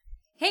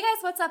Hey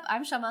guys, what's up?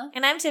 I'm Shama.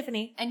 And I'm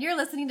Tiffany. And you're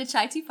listening to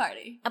Chai Tea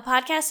Party, a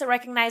podcast that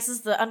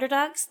recognizes the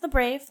underdogs, the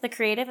brave, the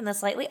creative, and the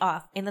slightly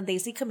off in the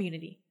Desi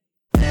community.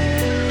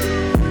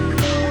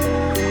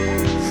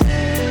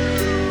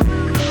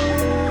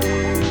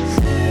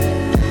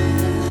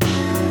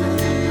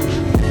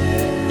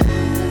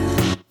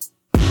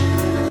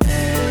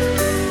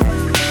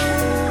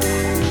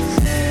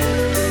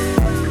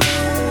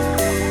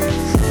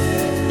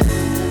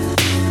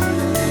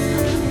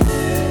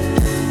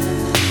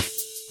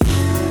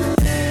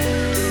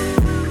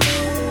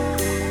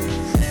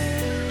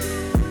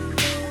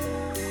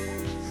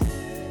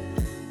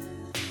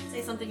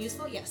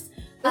 Useful? Yes.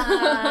 This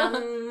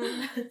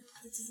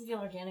doesn't feel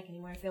organic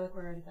anymore. I feel like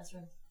we're already best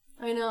friends.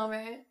 I know,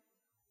 right?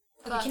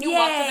 Okay, can you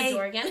walk to the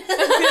door again?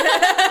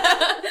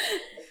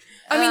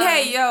 I mean,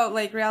 hey, yo,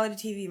 like reality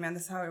TV, man.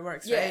 That's how it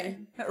works, right?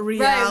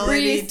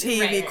 Reality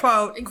TV,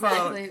 quote.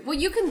 Exactly. Well,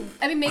 you can.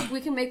 I mean,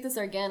 we can make this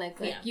organic.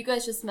 Like, you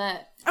guys just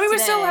met. I mean, we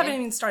today. still haven't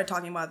even started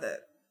talking about the.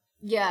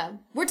 Yeah,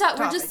 we're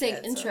just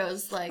saying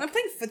intros. So. Like I'm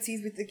playing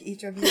footsies with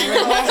each of you.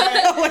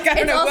 Like, I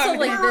don't know. Also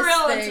like we're this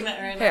real thing. intimate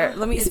right now. Here,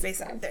 let me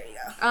space out. There you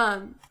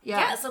go.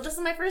 Yeah. So this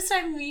is my first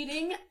time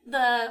meeting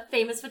the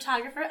famous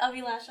photographer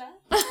Abhilasha.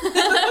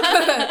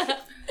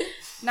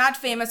 Not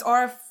famous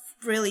or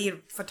really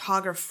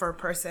photographer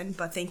person,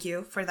 but thank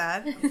you for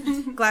that.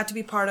 Glad to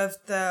be part of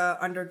the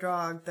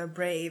underdog, the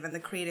brave, and the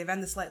creative,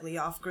 and the slightly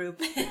off group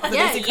of the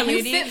basic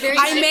community.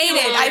 I made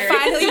it. I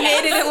finally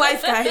made it in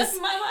life, guys.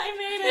 I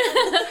made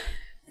it.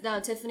 Now,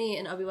 Tiffany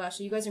and Abhilasha,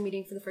 you guys are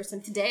meeting for the first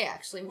time today,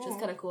 actually, which is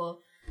kind of cool.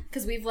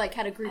 Because we've, like,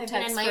 had a group text.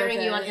 I've been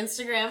admiring you on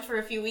Instagram for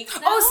a few weeks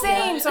now. Oh,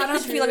 same. So I don't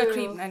have to feel like a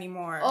creep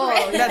anymore. Oh,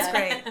 That's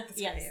great. That's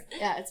yes. great.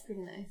 Yeah, it's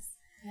pretty nice.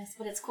 Yes,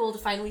 but it's cool to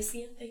finally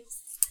see your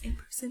face. In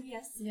person?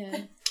 Yes. Yeah.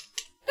 You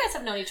guys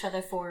have known each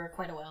other for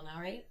quite a while now,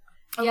 right?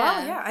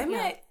 Yeah. I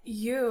met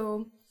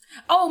you.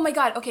 Oh, my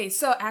God. Okay,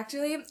 so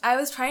actually, I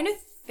was trying to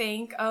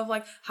think of,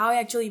 like, how I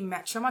actually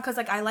met Shama. Because,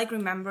 like, I like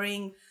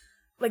remembering...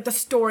 like the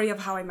story of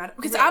how I met her.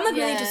 Because I'm like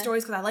really into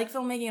stories because I like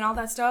filmmaking and all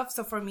that stuff.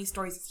 So for me,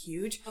 stories is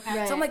huge. Okay.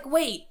 Right. So I'm like,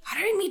 wait, how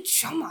did I meet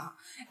Shama?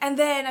 And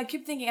then I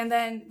keep thinking, and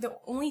then the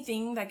only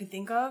thing that I could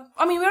think of,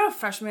 I mean, we were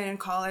freshmen in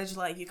college,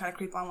 like you kind of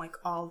creep on like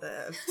all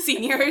the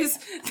seniors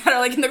that are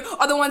like in the,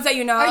 are the ones that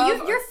you know.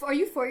 Are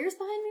you 4 years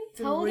behind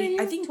me? How old are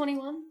you? I think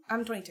 21.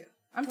 I'm 22.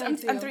 I'm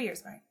 3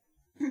 years behind.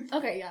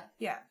 Okay, yeah.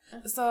 Yeah.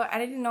 So I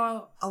didn't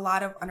know a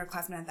lot of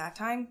underclassmen at that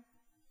time.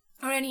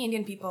 Or any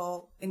Indian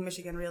people in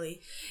Michigan,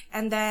 really.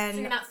 And then...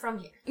 So you're not from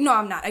here? No,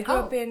 I'm not. I grew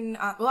up in...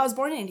 I was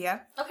born in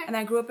India. Okay. And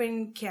I grew up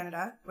in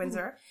Canada,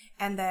 Windsor.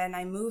 And then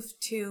I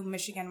moved to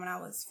Michigan when I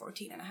was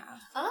 14 and a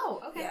half.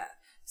 Oh, okay. Yeah.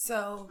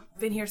 So,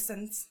 been here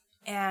since.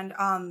 And,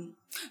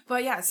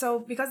 but yeah, so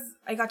because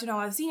I got to know a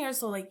lot of seniors,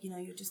 so, like, you know,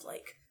 you just,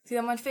 like... see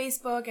them on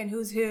Facebook and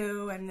who's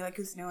who and like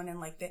who's known in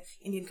like the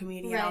Indian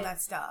community and all that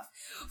stuff.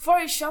 For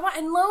Shama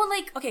and Lo,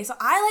 like, okay, so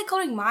I like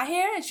coloring my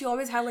hair and she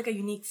always had like a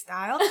unique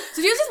style. So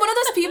she was just one of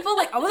those people,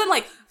 like, I wasn't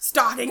like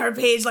stalking her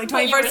page like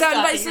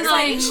 24/7, but it's just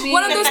like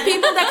one of those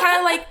people that kind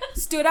of like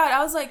stood out.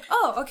 I was like,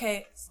 oh,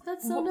 okay.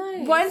 That's so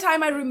nice. One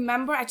time I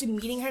remember actually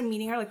meeting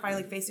her, like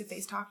probably like face to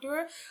face talk to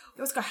her.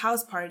 It was like a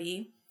house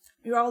party.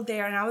 We were all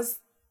there and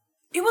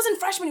it wasn't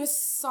freshman, it was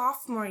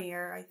sophomore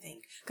year, I think.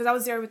 Because I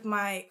was there with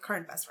my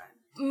current best friend.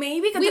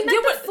 Maybe we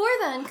met before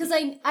then because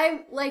I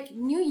like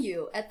knew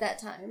you at that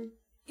time.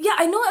 Yeah,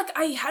 I know like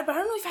I had, but I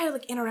don't know if I had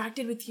like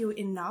interacted with you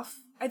enough.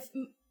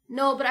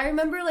 No, but I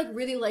remember like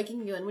really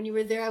liking you, and when you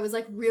were there, I was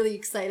like really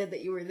excited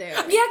that you were there.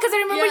 Yeah, because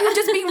I remember you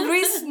just being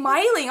really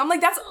smiling. I'm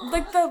like, that's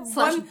like the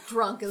one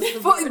drunk is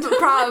the word.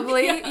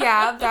 Probably.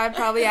 Yeah, that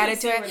probably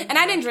added to it. And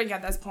I didn't drink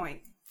at this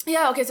point.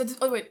 Yeah, okay, so,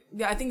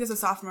 I think this was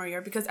sophomore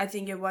year, because I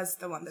think it was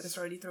the one that was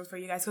already through for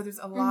you guys, because there's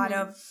a lot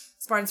of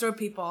Spartans Road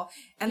people,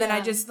 and then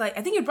I just, like,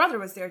 I think your brother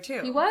was there,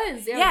 too. He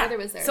was, my brother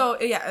was there. So,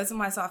 yeah, it was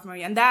my sophomore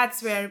year, and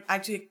that's where I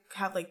actually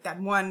have, like,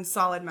 that one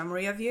solid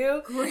memory of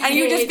you, Great. and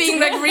you just being,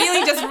 like,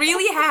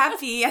 really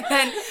happy, and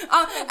then,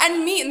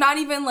 and me not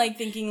even, like,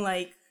 thinking,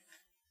 like,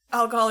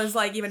 alcohol is,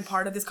 like, even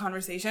part of this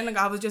conversation. Like,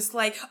 I was just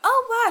like,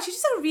 oh, wow, she's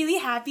just a really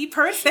happy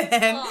person.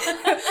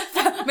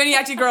 When you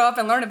actually grow up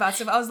and learn about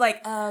stuff, I was like,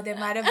 oh, there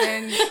might have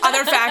been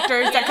other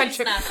factors that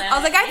contribute. I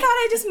was like, I thought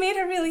I just made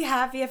her really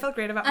happy. I felt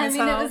great about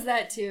myself. I mean, it was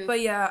that, too.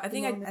 But, yeah, I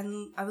think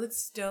I would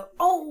still...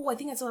 I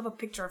think I still have a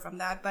picture from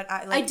that, but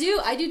I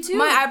do, too.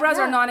 My eyebrows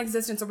are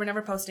non-existent, so we're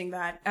never posting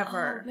that,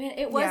 ever. Oh, man,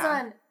 it was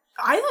on...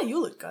 I thought you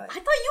looked good. I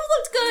thought you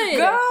looked good.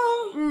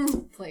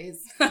 Girl.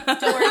 Please. Don't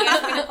worry,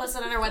 guys. We're going to post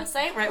it on our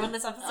website right when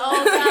this episode.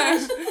 Oh,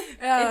 gosh.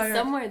 It's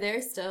somewhere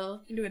there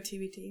still. You can do a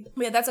TBT.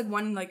 But yeah, that's like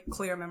one like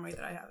clear memory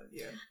that I have of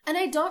you. And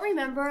I don't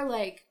remember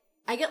like...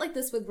 I get like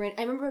this with Brand.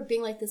 I remember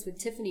being like this with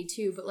Tiffany,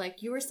 too. But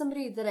like, you were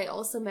somebody that I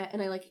also met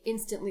and I like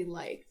instantly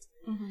liked.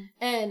 Mm-hmm.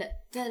 And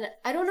then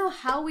I don't know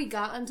how we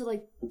got into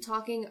like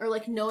talking or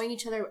like knowing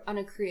each other on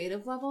a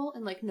creative level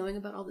and like knowing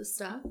about all this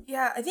stuff.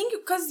 Yeah, I think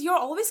because you're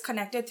always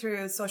connected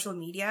through social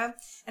media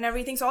and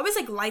everything, so I always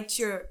like liked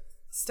your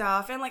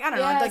stuff and like I don't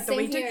know, like the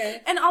way you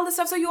and all this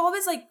stuff. So you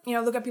always like, you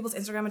know, look at people's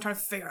Instagram and try to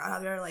figure out how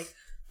they're like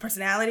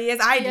personality is.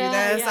 I do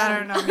this. I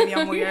don't know. Maybe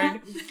I'm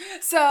weird.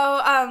 So, so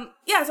I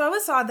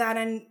always saw that,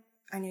 and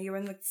I knew you were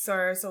in like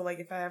SUR, so like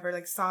if I ever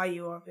like saw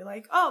you, I'd be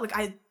like, oh, like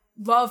I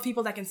love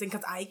people that can sing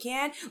because I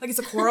can. Like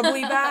it's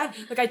horribly bad.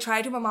 Like I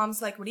tried to. My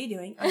mom's like, what are you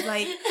doing? I was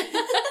like,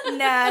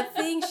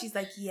 nothing. She's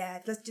like, yeah,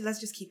 let's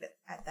just keep it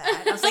at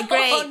that. I was like,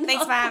 great,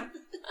 thanks, mom.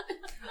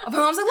 My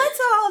mom's like, let's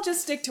all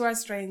just stick to our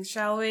strengths,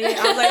 shall we? I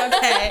was like,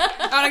 okay,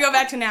 I want to go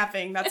back to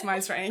napping. That's my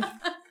strength.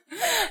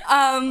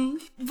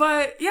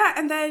 But yeah,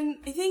 and then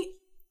I think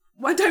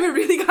one time I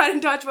really got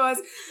in touch was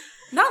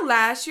not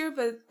last year,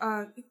 but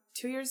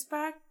 2 years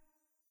back.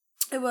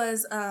 It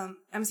was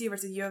MCU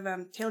versus U of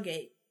M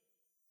tailgate,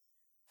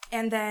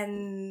 and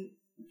then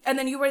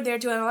you were there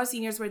too, and all our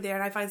seniors were there,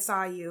 and I finally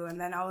saw you, and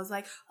then I was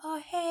like, oh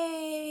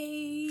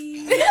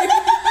hey.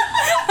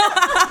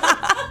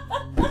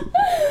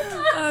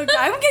 Oh, God,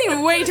 I'm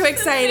getting way too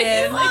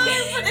excited.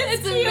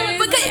 It's amazing.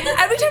 But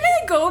every time I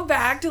like, go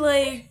back to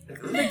like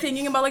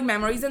thinking about like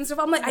memories and stuff,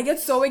 I'm like I get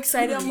so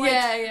excited. I'm like,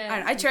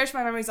 I cherish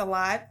my memories a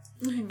lot,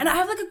 and I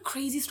have like a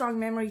crazy strong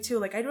memory too.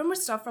 Like I remember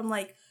stuff from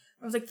like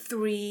I was like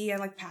 3 and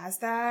like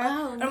past that.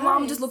 Oh, and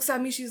mom just looks at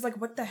me. She's like,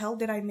 "What the hell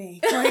did I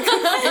make? Like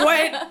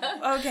what?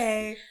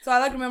 Okay." So I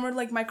like remembered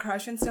like my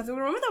crush and stuff.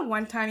 Remember that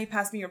one time he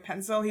passed me your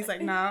pencil? He's like,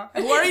 "No."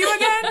 Who are you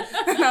again?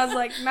 And I was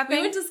like, "Nothing."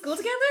 We went to school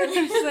together?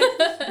 She's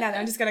like, "No,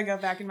 I'm just gonna go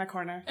back in my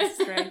corner." It's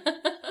great.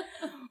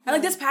 And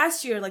like this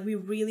past year, like we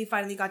really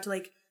finally got to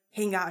like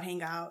hang out.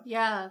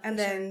 Yeah. And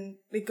then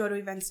we go to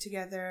events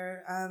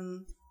together.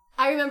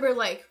 I remember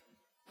like,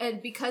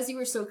 and because you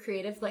were so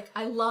creative, like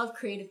I love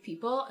creative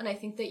people, and I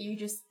think that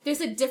there's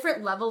a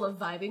different level of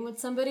vibing with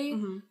somebody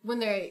when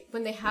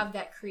they have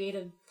that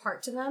creative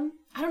part to them.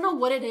 I don't know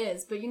what it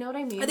is, but you know what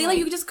I mean? I think like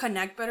you just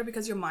connect better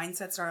because your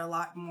mindsets are a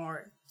lot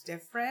more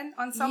different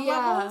on some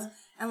levels.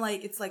 And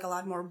like it's like a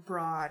lot more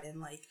broad, and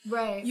like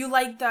you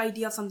like the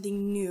idea of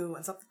something new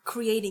and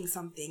creating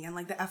something, and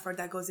like the effort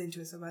that goes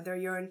into it. So whether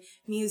you're in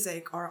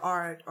music or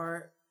art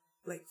or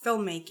like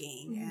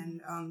filmmaking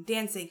and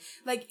dancing,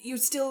 like you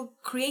still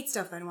create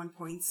stuff at one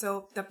point.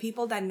 So the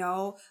people that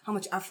know how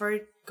much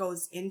effort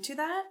goes into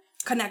that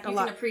connect a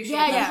lot. You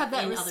have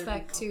that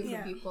respect too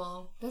for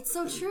people. That's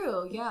so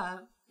true. Yeah,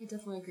 I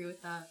definitely agree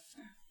with that.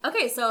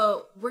 Okay,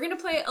 so we're gonna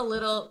play a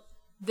little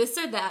this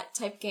or that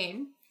type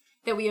game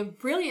that we have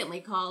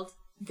brilliantly called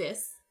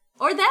This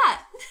or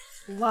That.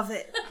 Love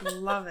it.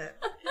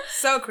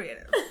 So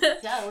creative.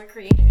 Yeah, we're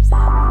creators.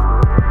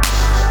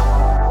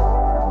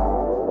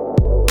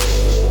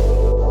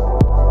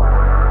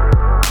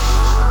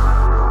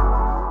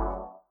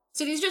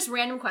 So these are just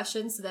random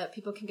questions so that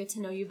people can get to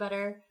know you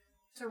better.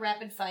 So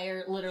rapid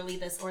fire, literally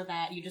this or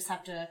that. You just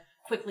have to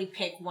quickly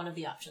pick one of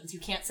the options. You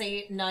can't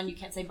say none. You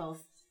can't say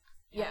both.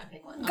 You have to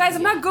pick one. Guys,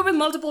 I'm not good with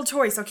multiple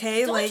choice,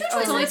 okay? It's only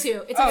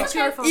two. It's only two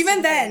or four.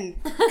 Even then.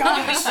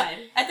 You'll be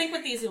fine. I think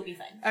with these, you'll be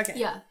fine. Okay.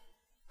 Yeah.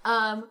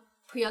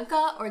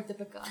 Priyanka or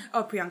Deepika?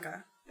 Oh,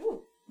 Priyanka.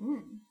 Ooh.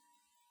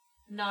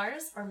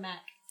 NARS or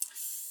MAC?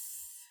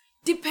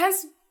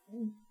 Depends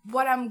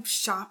what I'm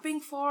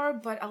shopping for,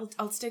 but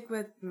I'll stick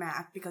with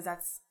MAC because I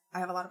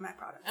have a lot of MAC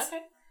products.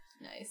 Okay.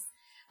 Nice.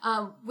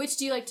 Which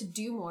do you like to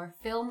do more,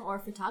 film or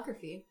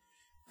photography?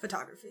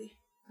 Photography.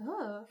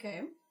 Oh,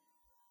 okay.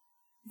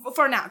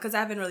 For now, because I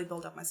haven't really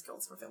built up my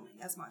skills for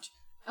filming as much.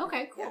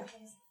 Okay, cool. Yeah.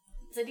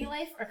 City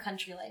life or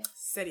country life?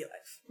 City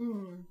life.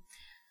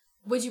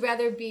 Would you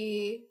rather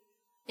be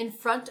in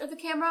front of the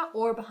camera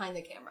or behind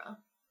the camera?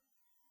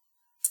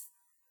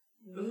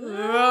 Ooh,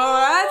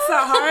 that's a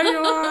hard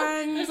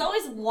one. There's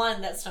always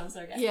one that stumps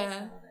our guys.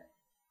 Yeah.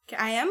 Okay,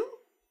 I am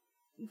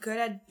good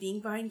at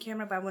being behind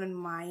camera, but I wouldn't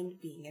mind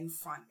being in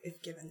front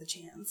if given the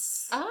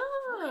chance.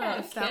 Oh, okay.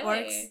 If that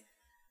works.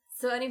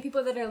 So any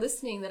people that are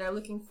listening that are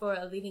looking for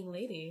a leading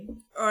lady.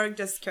 Or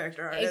just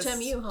character artists.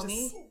 HMU,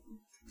 homie.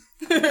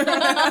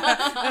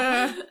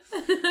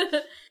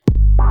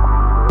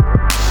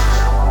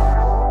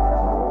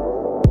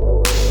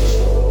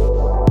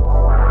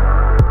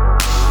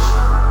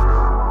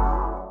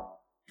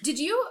 Did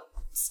you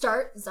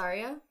start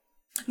Zarya?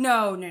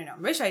 No.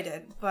 Wish I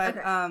did, but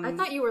okay. I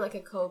thought you were like a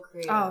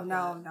co-creator. Oh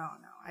no.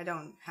 I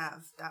don't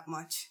have that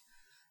much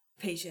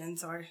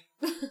patience or.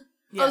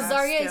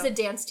 Zarya is a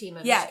dance team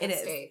at Michigan it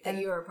is. State that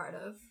you were a part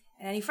of.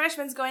 And any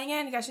freshmen going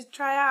in, you guys should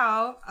try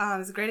out. It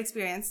was a great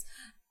experience.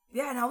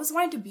 Yeah, and I always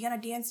wanted to be on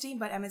a dance team,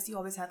 but MSU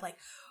always had like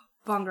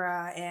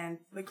Bhangra and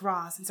like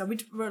Ross, and so we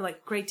were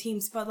like great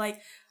teams. But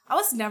like I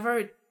was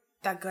never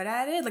that good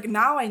at it. Like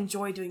now I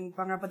enjoy doing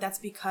Bhangra, but that's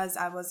because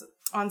I was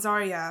on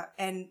Zarya,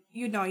 and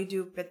you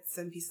do bits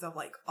and pieces of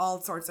like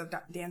all sorts of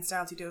dance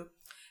styles. You do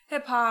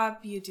hip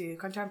hop, you do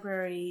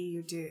contemporary,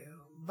 you do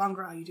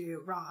Bhangra, you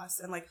do Ross,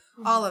 and like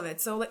all of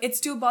it. So like it's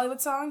 2 Bollywood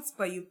songs,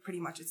 but you pretty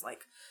much it's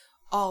like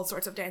all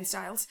sorts of dance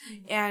styles.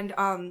 And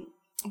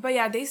but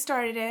yeah, they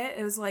started it.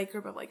 It was like a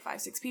group of like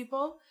 5-6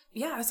 people.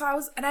 Yeah, so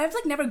I've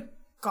like never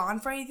gone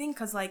for anything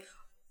because like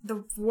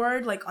the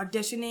word like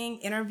auditioning,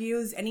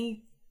 interviews,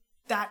 any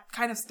that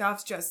kind of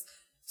stuff just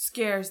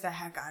scares the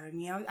heck out of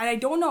me. And I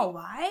don't know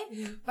why,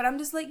 but I'm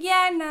just like,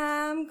 yeah,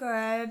 nah, I'm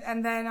good.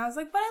 And then I was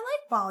like, but I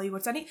like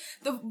Bollywood. So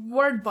the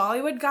word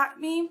Bollywood got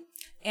me.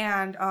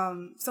 And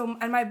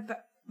and my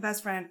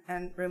best friend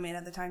and roommate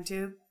at the time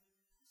too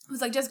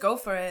was like, just go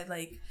for it.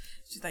 Like,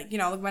 she's like,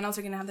 when else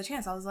are you gonna have the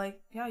chance? I was like,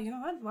 yeah, you know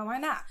what? Well, why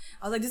not?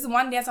 I was like, this is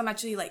one dance I'm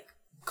actually like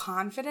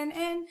confident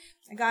in.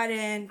 I got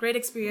in, great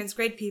experience,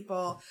 great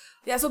people.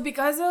 Yeah, so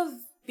because of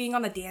being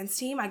on the dance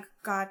team, I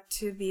got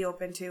to be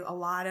open to a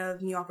lot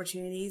of new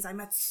opportunities. I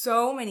met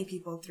so many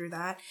people through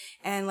that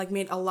and like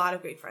made a lot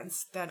of great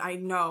friends that I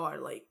know are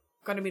like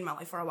gonna be in my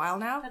life for a while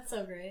now. That's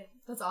so great.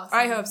 That's awesome.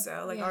 I hope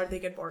so. Like, or they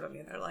get bored of me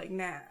and they're like,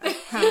 nah.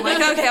 I'm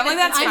like, okay. I'm like,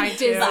 that's fine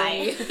too.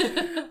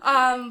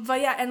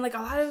 But yeah, and like a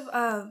lot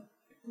of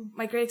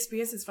my great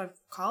experiences from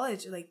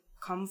college like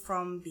come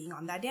from being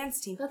on that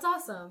dance team. That's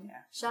awesome.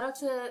 Yeah. Shout out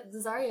to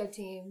the Zaria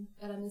team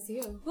at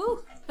MSU.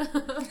 Woo!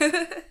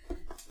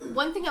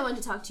 One thing I wanted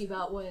to talk to you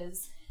about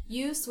was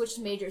you switched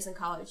majors in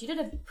college. You did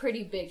a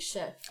pretty big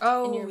shift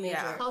in your major.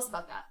 Yeah. Tell us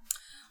about that.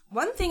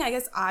 One thing I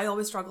guess I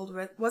always struggled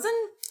with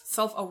wasn't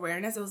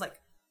self-awareness. It was like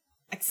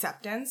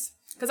acceptance.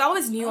 Because I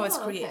always knew I was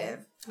creative.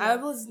 Okay. Yeah. I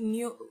always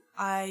knew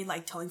I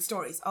liked telling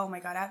stories. Oh my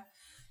God, I've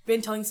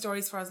been telling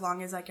stories for as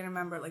long as I can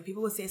remember. Like,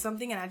 people would say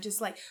something and I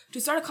just like to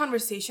start a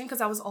conversation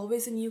because I was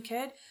always a new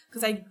kid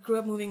because I grew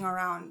up moving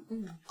around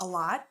a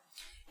lot.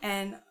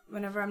 And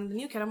whenever I'm the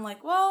new kid, I'm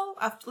like, well,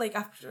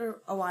 after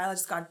a while, I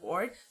just got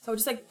bored. So I would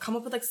just like come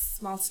up with like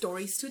small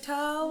stories to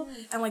tell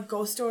and like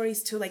ghost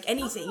stories to like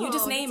anything. You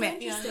just name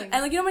it.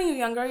 And like, when you're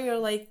younger, you're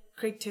like,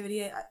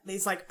 creativity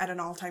is like at an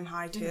all-time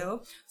high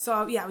too.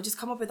 So yeah, I would just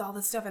come up with all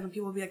this stuff and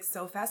people would be like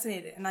so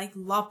fascinated. And I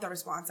loved the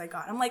response I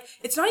got. I'm like,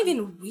 it's not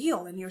even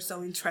real and you're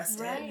so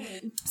interested.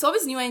 Right. So I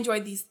always knew I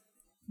enjoyed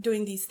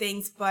doing these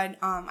things, but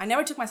I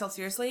never took myself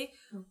seriously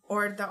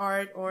or the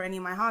art or any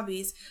of my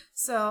hobbies.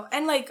 So,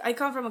 and like I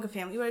come from like a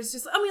family where it's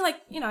just, I mean,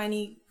 like,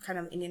 any kind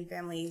of Indian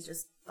family is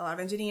just a lot of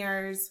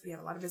engineers. We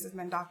have a lot of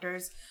businessmen,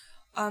 doctors.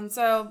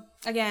 So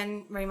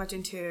again, very much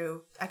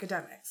into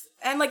academics,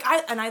 and like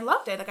I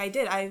loved it. Like I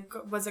did. I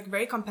was like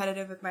very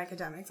competitive with my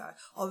academics. I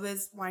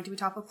always wanted to be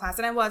top of class,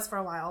 and I was for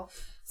a while.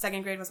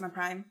 Second grade was my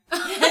prime.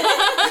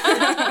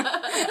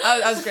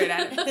 I was great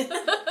at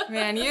it.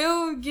 Man,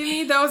 you give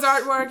me those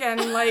artwork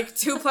and like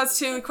 2 +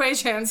 2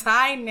 equations,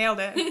 I nailed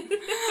it.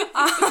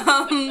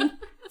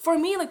 For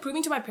me, like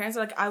proving to my parents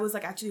that like I was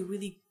like actually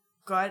really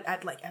good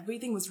at like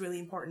everything was really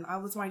important. I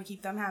was wanting to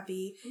keep them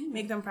happy,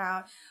 make them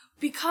proud,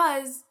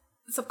 because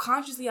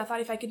subconsciously I thought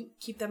if I could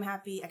keep them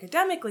happy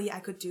academically, I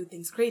could do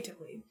things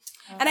creatively.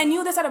 And I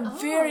knew this at a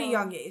very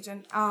young age,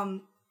 and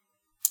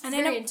it's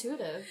very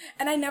intuitive.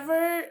 And I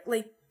never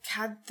like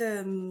had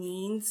the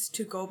means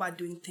to go about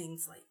doing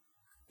things like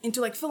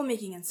into like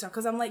filmmaking and stuff,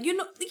 because I'm like, you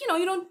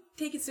don't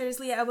take it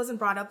seriously. I wasn't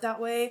brought up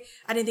that way.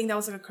 I didn't think that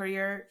was like a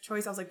career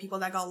choice. I was like, people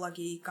that got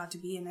lucky got to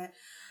be in it.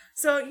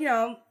 So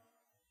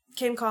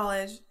came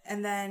college,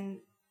 and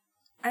then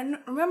I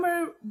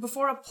remember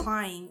before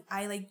applying,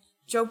 I like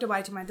joked about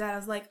it to my dad. I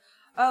was like,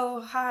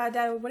 oh, hi,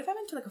 Dad, what if I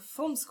went to like a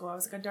film school? I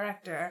was like a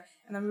director.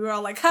 And then we were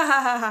all like, ha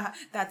ha ha ha.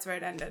 That's where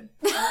it ended.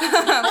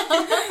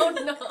 Oh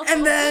no.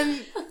 And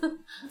then,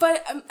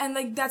 and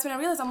like, that's when I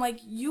realized, I'm like,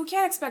 you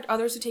can't expect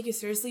others to take you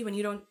seriously when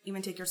you don't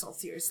even take yourself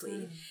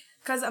seriously.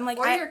 Because I'm like,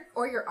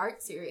 or your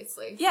art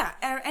seriously. Yeah,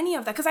 or any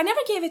of that. Because I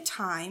never gave it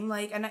time.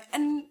 Like, and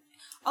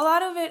a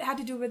lot of it had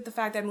to do with the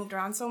fact that I moved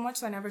around so much.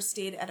 So I never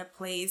stayed at a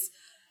place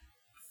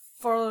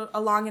for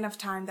a long enough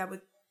time that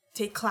would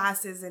take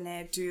classes in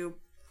it, do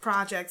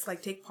projects,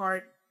 like take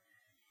part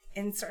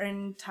in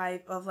certain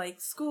type of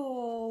like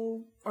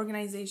school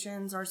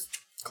organizations or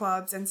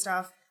clubs and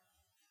stuff.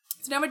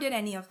 So never did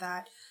any of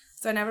that.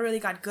 So I never really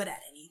got good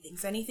at anything.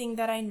 So anything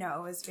that I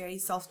know is very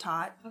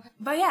self-taught. Okay.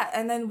 But yeah,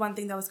 and then one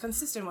thing that was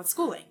consistent was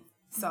schooling.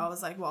 So I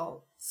was like,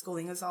 well,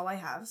 schooling is all I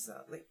have.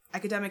 So like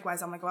academic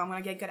wise, I'm like, well, I'm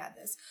going to get good at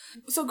this.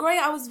 So growing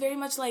up, I was very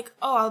much like,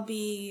 oh,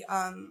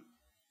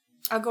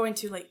 I'll go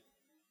into like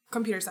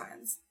computer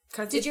science.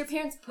 Did your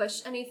parents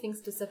push anything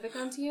specific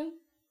onto you?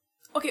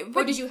 Okay,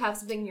 or did you have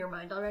something in your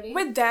mind already?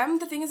 With them,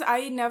 the thing is,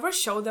 I never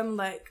showed them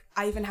like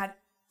I even had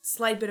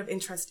slight bit of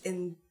interest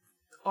in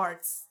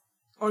arts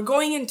or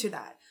going into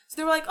that. So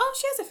they were like, "Oh,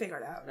 she has it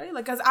figured out, right?"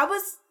 Like, cause I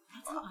was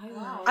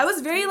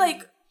very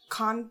like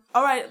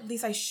or at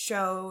least I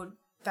showed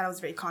that I was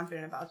very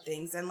confident about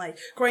things. And like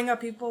growing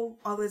up, people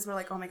always were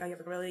like, "Oh my God, you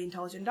have a really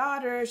intelligent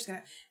daughter."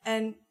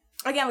 And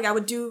again, like I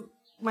would do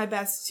my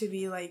best to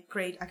be like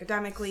great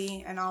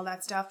academically and all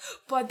that stuff,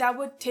 but that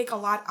would take a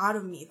lot out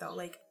of me though,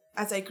 like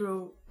as I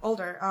grew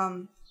older.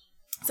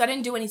 So I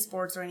didn't do any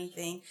sports or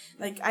anything.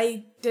 Like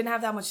I didn't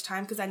have that much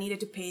time because I needed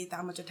to pay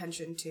that much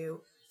attention to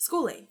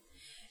schooling.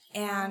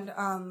 And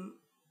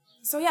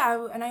so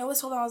yeah, and I always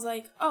told them, I was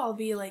like, oh, I'll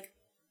be like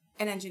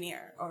an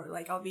engineer, or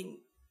like I'll be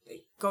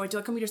like, go into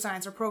like computer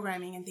science or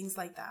programming and things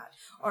like that,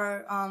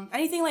 or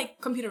anything like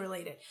computer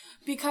related,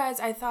 because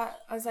I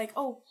was like,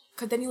 oh,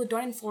 because then you'll do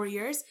it in 4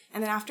 years,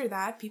 and then after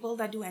that, people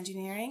that do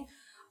engineering,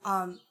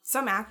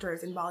 some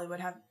actors in Bollywood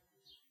have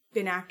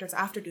been actors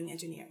after doing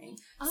engineering.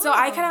 So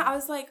I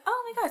was like,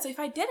 oh my God, so if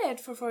I did it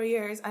for 4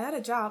 years, I had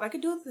a job, I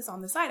could do this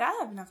on the side. I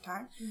have enough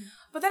time.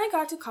 But then I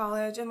got to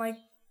college and like,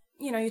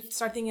 you know, you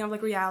start thinking of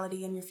like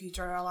reality and your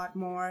future a lot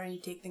more and you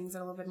take things a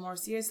little bit more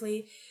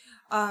seriously.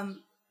 And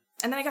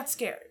then I got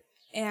scared.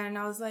 And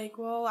I was like,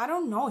 well, I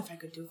don't know if I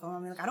could do film. I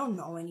mean, like, I don't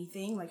know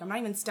anything. Like, I'm not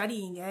even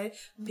studying it.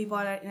 People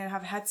that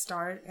have a head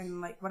start, and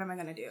like, what am I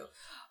gonna do?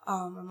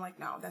 I'm like,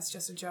 no, that's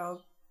just a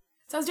joke.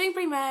 So I was doing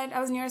pre-med. I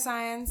was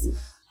neuroscience.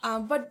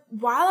 But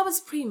while I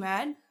was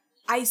pre-med,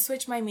 I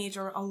switched my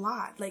major a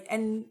lot. Like,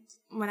 and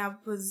when I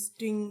was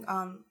doing,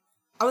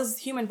 I was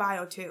human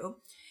bio too.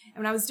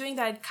 And when I was doing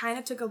that, it kind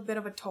of took a bit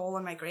of a toll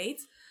on my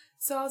grades.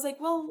 So I was like,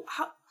 well,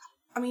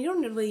 I mean, you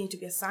don't really need to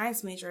be a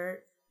science major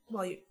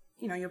while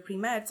you're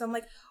pre-med. So I'm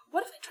like,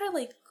 what if I try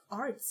like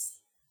arts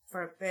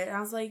for a bit? And I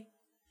was like,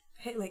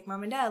 hey, like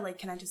mom and dad, like,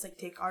 can I just like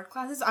take art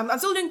classes? I'm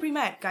still doing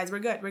pre-med, guys. We're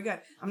good.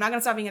 I'm not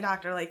gonna stop being a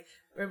doctor. Like,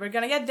 we're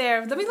gonna get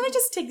there. Let me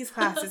just take these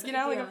classes, you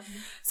know? Yeah. Like,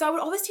 so I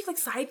would always take like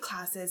side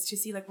classes to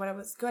see like what I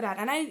was good at,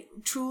 and I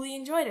truly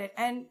enjoyed it.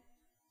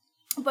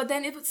 But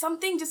then if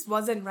something just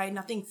wasn't right,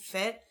 nothing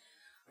fit,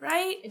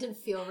 right? It didn't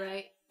feel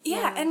right.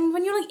 Yeah, and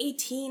when you're like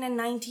 18 and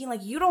 19,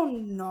 like you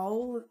don't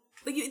know.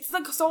 Like, it's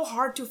like so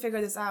hard to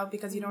figure this out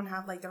because you don't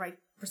have like the right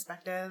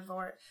perspective,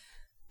 or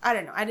I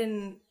don't know. I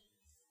didn't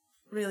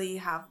really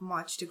have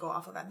much to go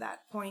off of at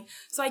that point.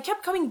 So I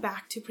kept coming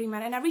back to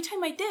pre-med, and every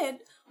time I did,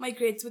 my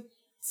grades would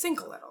sink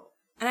a little.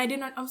 And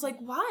I was like,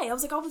 why? I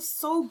was like, I was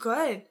so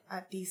good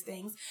at these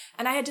things.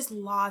 And I had just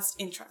lost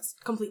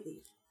interest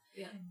completely.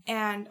 Yeah.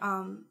 And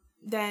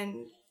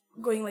then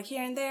going like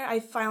here and there, I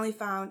finally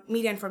found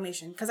media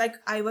information because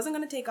I wasn't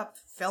going to take up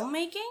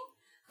filmmaking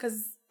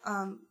because,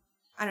 I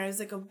don't know, it was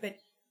like a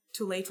bit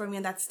too late for me,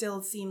 and that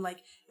still seemed like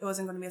it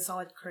wasn't going to be a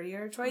solid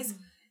career choice.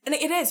 Mm-hmm. And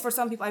it is for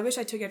some people. I wish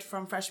I took it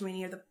from freshman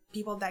year. The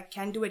people that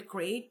can do it,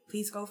 great.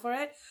 Please go for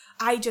it.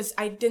 I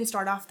didn't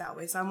start off that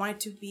way. So I wanted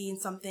to be in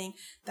something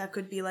that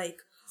could be like...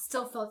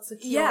 Still felt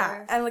secure.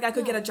 Yeah. And like I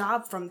could get a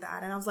job from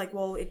that. And I was like,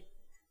 well, it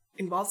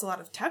involves a lot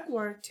of tech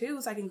work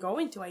too. So I can go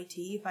into IT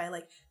if I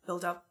like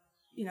build up,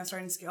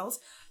 certain skills.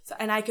 So,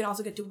 and I can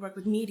also get to work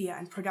with media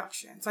and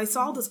production. So I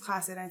saw this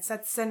class and it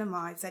said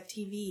cinema, it said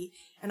TV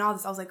and all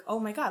this. I was like, oh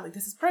my God, like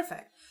this is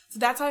perfect. So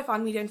that's how I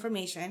found media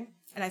information.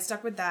 And I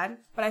stuck with that.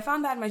 But I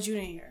found that my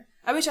junior year.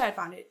 I wish I had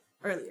found it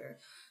earlier.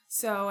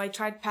 So I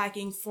tried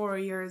packing 4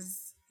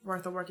 years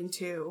worth of work in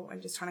 2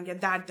 and just trying to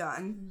get that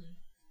done.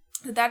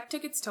 So that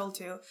took its toll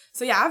too.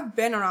 So yeah, I've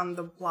been around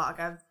the block.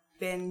 I've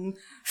been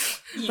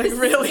like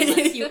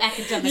really. You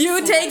academic.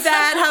 You take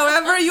that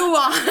however you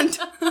want.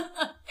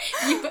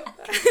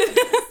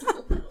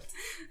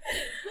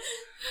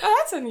 Oh,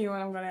 that's a new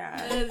one I'm going to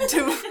add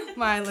to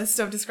my list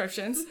of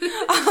descriptions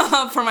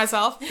for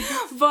myself.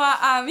 But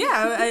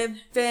yeah,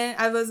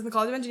 I was in the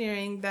College of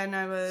Engineering, then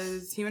I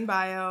was human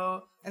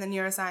bio, and then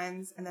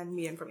neuroscience, and then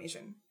media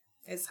information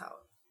is how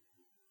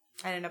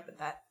I ended up with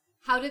that.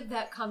 How did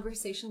that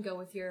conversation go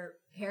with your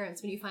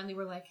parents when you finally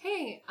were like,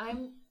 hey,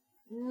 I'm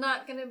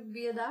not going to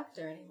be a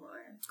doctor anymore?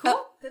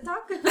 Cool. Good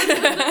talk.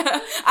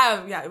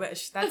 Yeah, I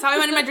wish. That's how I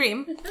went in my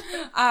dream. No,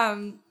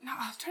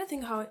 I was trying to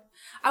think how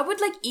I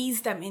would like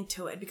ease them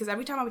into it, because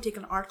every time I would take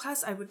an art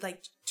class, I would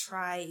like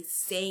try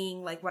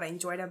saying like what I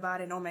enjoyed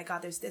about it. And, oh my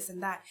God, there's this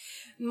and that.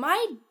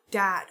 My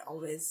dad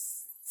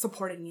always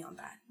supported me on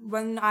that.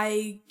 When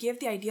I gave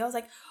the idea, I was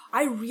like,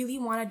 I really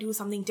want to do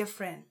something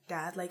different,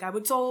 Dad. Like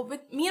so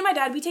with me and my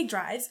dad, we take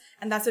drives,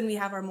 and that's when we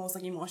have our most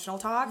like emotional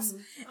talks.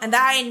 Mm-hmm. And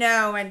I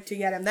know when to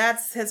get him.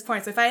 That's his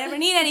point. So if I ever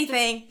need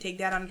anything, take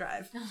Dad on a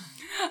drive.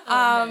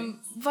 Nice.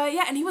 But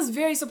yeah, and he was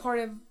very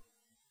supportive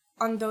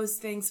on those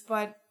things.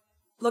 But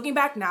looking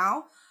back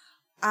now,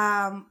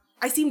 I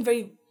seemed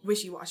very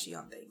wishy-washy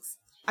on things.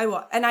 I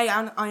was, and I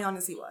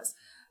honestly was.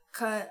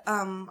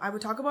 I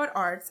would talk about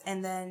arts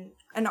and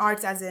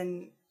arts as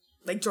in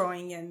like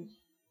drawing and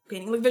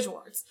painting, like visual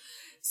arts.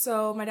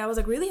 So my dad was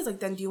like, really? He's like,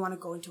 then do you want to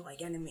go into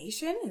like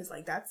animation? He's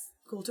like, that's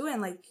cool too.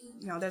 And like,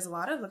 there's a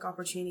lot of like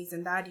opportunities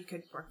in that. You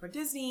could work for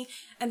Disney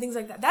and things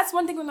like that. That's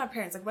one thing with my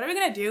parents. Like, what are we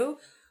going to do?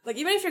 Like,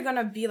 even if you're going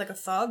to be like a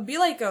thug, be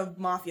like a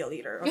mafia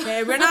leader,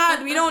 okay?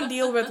 we don't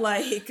deal with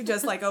like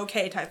just like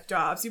okay type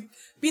jobs. You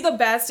be the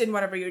best in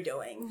whatever you're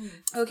doing.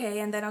 Mm-hmm. Okay.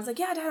 And then I was like,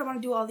 yeah, Dad, I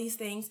want to do all these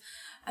things.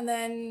 And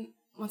then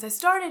once I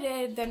started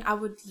it, then I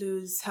would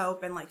lose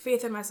hope and like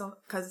faith in myself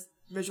because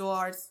visual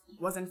arts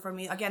wasn't for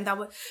me. Again,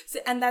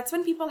 and that's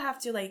when people have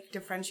to like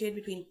differentiate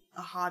between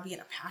a hobby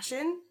and a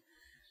passion,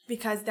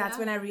 because that's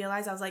when I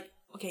realized I was like,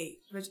 okay,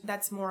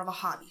 that's more of a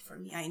hobby for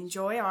me. I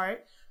enjoy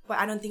art, but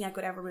I don't think I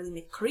could ever really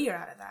make a career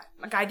out of that.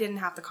 Like, I didn't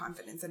have the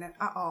confidence in it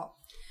at all.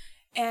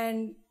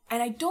 And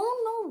I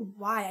don't know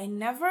why. I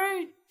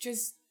never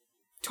just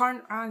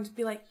turned around to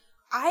be like,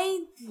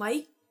 I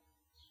like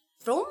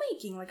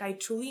filmmaking. Like, I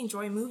truly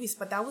enjoy movies,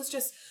 but that was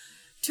just,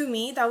 to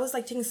me, that was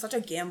like taking such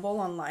a gamble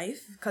on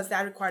life, because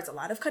that requires a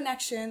lot of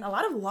connection, a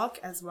lot of luck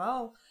as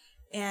well.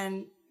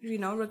 And,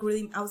 like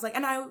really, I was like,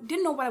 and I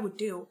didn't know what I would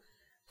do.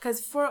 Because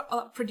for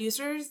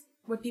producers,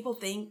 what people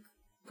think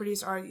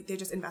producers are, they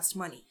just invest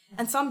money.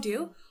 And some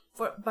do,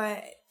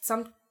 but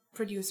some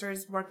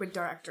producers work with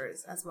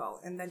directors as well,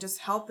 and then just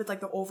help with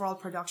like the overall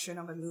production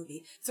of a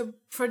movie. So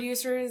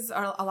producers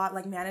are a lot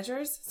like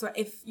managers. So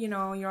if, you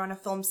know, you're on a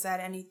film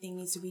set, anything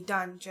needs to be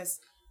done,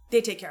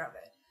 they take care of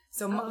it.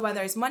 So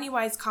whether it's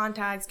money-wise,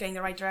 contacts, getting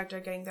the right director,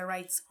 getting the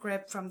right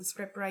script from the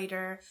script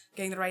writer,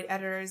 getting the right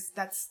editors,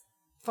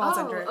 falls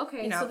under,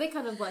 okay. You know. So they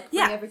kind of like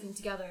bring everything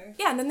together.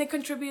 Yeah, and then they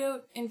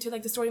contribute into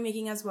like the story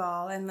making as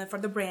well, and for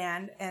the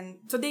brand, and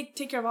so they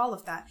take care of all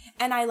of that.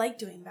 And I like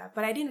doing that,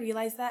 but I didn't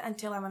realize that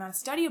until I went on a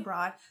study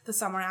abroad the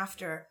summer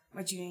after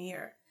my junior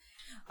year.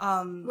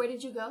 Where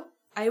did you go?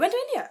 I went to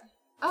India.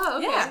 Oh,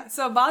 okay. Yeah,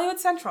 so Bollywood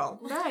Central.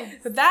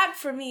 Nice. So that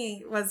for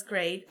me was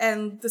great,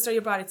 and the study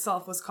abroad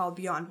itself was called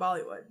Beyond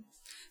Bollywood.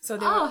 So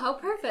how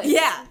perfect.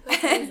 Yeah.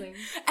 That's amazing.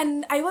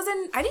 And I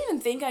didn't even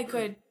think I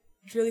could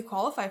really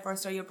qualify for a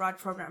study abroad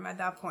program at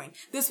that point.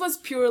 This was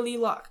purely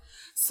luck.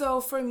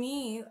 So for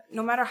me,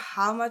 no matter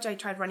how much I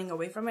tried running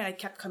away from it, I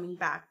kept coming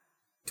back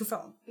to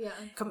film. Yeah.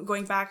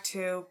 Going back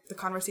to the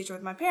conversation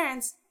with my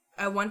parents,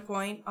 at one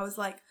point I was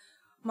like,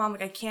 Mom,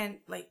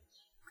 like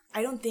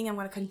I don't think I'm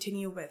going to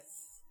continue with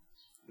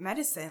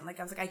medicine. Like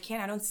I was like,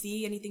 I don't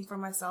see anything for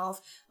myself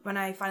when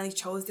I finally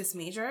chose this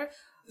major.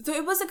 So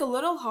it was like a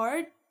little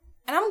hard,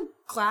 and I'm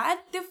glad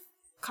they've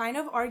kind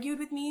of argued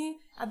with me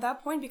at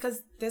that point,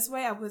 because this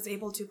way I was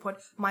able to put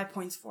my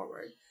points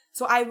forward.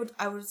 So I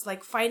was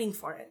like fighting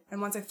for it, and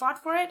once I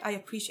fought for it, I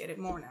appreciate it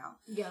more now.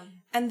 Yeah.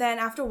 And then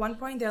after one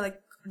point, they're like,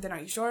 "Then are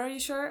you sure? Are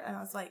you sure?" And I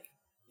was like,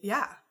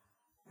 "Yeah."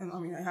 And I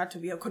mean, I had to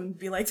be. I couldn't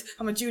be like,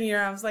 I'm a junior.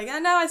 I was like,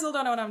 no, I still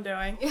don't know what I'm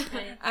doing.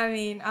 I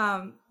mean,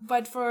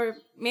 but for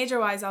major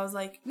wise, I was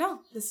like, no,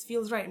 this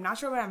feels right. I'm not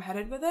sure where I'm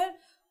headed with it,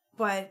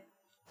 but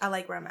I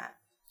like where I'm at.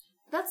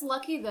 That's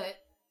lucky that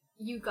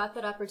you got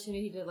that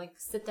opportunity to like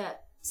sit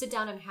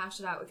down and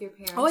hash it out with your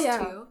parents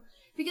too.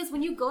 Because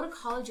when you go to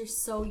college, you're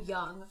so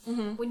young.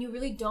 Mm-hmm. When you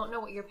really don't know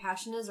what your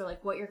passion is or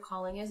like what your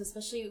calling is,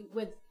 especially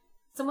with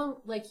someone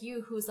like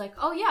you who's like,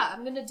 oh yeah,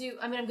 I'm good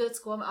at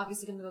school. I'm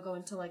obviously going to go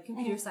into like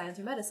computer science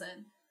or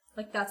medicine.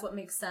 Like that's what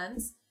makes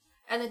sense.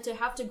 And then to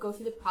have to go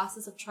through the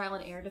process of trial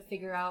and error to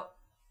figure out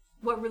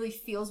what really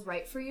feels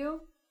right for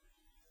you.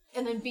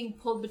 And then being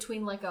pulled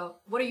between like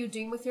what are you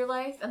doing with your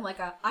life? And like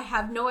I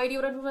have no idea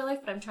what I'm doing with my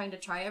life, but I'm trying to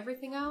try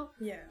everything out.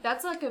 Yeah.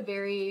 That's like a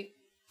very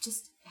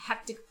just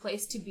hectic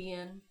place to be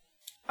in.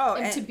 Oh,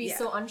 and to be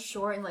so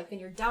unsure, and like then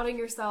you're doubting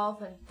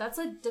yourself, and that's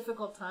a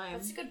difficult time.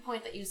 That's a good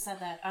point that you said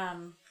that.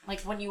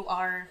 Like when you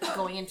are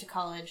going into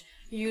college,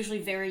 you're usually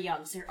very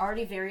young, so you're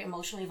already very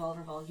emotionally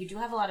vulnerable. You do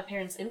have a lot of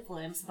parents'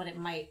 influence, but it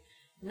might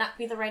not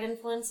be the right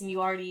influence, and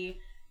you already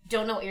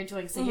don't know what you're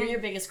doing. So you're your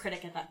biggest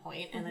critic at that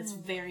point, and it's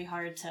very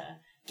hard to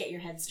get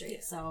your head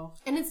straight. So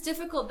and it's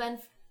difficult then,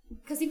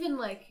 because even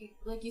like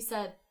you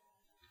said,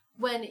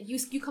 when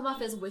you come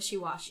off as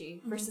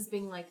wishy-washy versus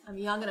being like, I'm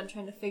young and I'm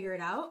trying to figure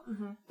it out.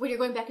 When you're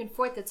going back and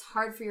forth, it's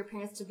hard for your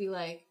parents to be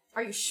like,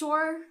 are you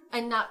sure?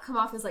 And not come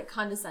off as like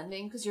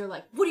condescending, because you're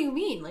like, what do you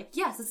mean? Like,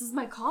 yes, this is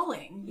my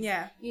calling.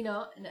 Yeah. You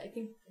know, and I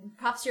think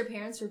props to your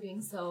parents for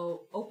being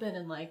so open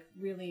and like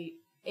really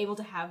able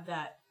to have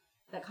that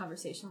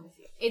conversation with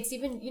you. It's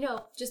even,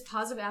 just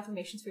positive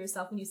affirmations for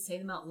yourself. When you say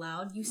them out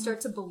loud, you start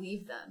to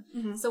believe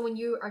them. So when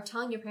you are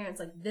telling your parents,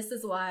 like, this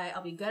is why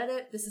I'll be good at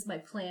it, this is my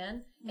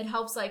plan, it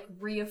helps, like,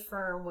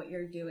 reaffirm what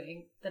you're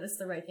doing, that it's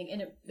the right thing,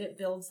 and it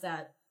builds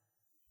that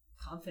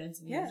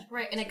confidence in you. Yeah.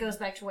 Right, and it goes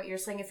back to what you're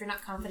saying. If you're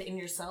not confident in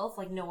yourself,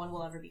 like, no one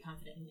will ever be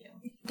confident in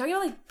you. Talking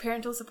about, like,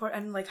 parental support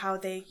and, like, how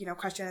they,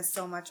 question us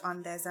so much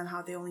on this, and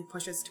how they only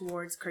push us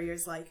towards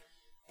careers like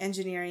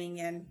engineering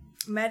and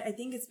med, I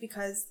think it's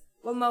because,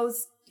 well,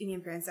 most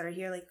Indian parents that are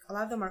here, like, a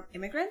lot of them are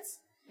immigrants.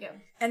 Yeah.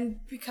 And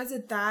because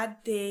of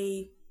that,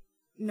 they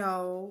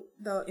know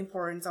the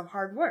importance of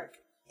hard work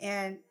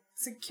and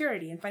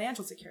security and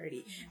financial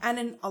security. And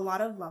in a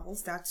lot of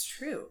levels, that's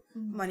true.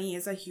 Money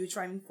is a huge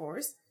driving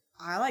force.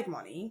 I like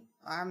money.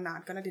 I'm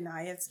not going to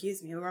deny it.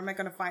 Excuse me. Where am I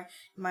going to find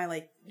my,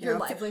 like, your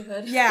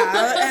livelihood?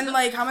 Yeah. And,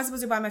 like, how am I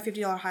supposed to buy my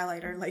 $50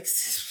 highlighter? Like,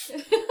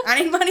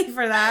 I need money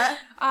for that.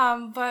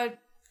 But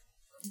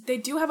they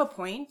do have a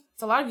point.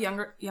 It's a lot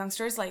of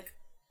youngsters, like,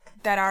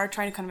 that are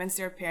trying to convince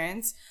their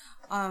parents.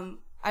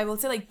 I will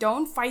say, like,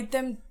 don't fight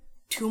them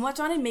too much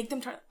on it. Make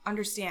them try to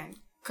understand.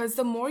 Because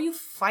the more you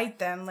fight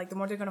them, like, the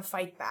more they're going to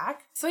fight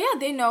back. So, yeah,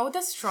 they know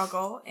the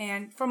struggle.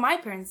 And for my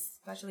parents,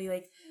 especially,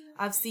 like,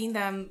 I've seen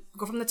them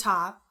go from the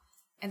top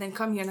and then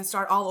come here and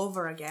start all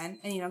over again.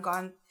 And,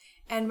 gone.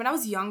 And when I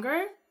was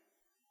younger,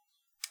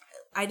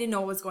 I didn't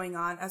know what was going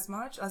on as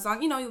much. As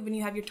long, when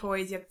you have your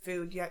toys, you have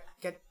food, you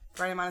get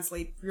the right amount of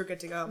sleep, you're good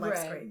to go.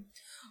 Life's great.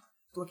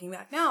 Looking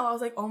back now, I was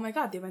like, oh my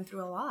god, they went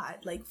through a lot.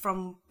 Like,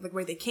 from like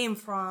where they came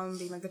from,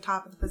 being like the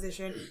top of the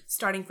position,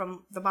 starting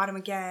from the bottom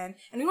again.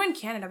 And we were in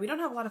Canada. We don't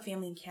have a lot of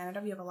family in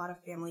Canada. We have a lot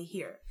of family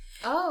here.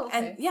 Oh, okay.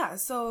 And yeah,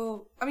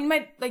 so I mean,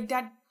 my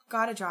dad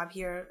got a job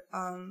here,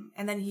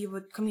 and then he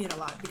would commute a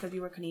lot because we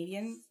were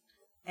Canadian.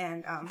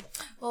 And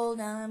well,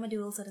 now I'm a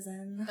dual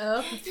citizen.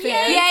 Oh,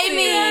 yay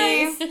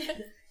me!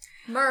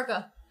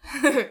 America.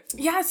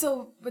 Yeah,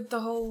 so with the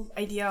whole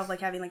idea of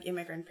like having like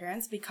immigrant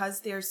parents,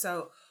 because they're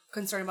so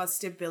concerned about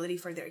stability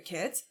for their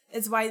kids,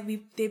 is why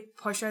they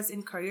push us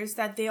in careers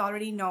that they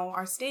already know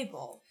are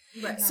stable.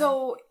 Right.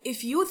 So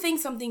if you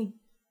think something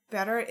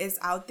better is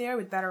out there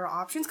with better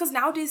options, because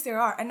nowadays there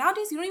are, and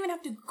nowadays you don't even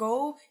have to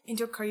go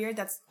into a career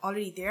that's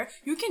already there.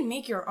 You can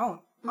make your own.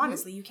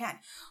 Honestly, you can.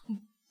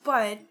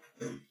 But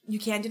you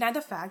can't deny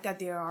the fact that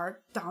there are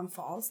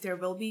downfalls. There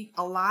will be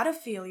a lot of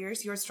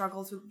failures. Your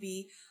struggles will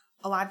be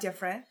a lot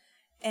different.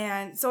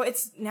 And so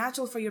it's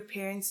natural for your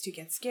parents to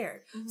get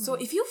scared. So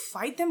if you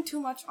fight them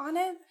too much on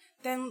it,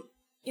 then,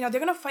 they're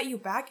going to fight you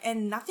back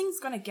and nothing's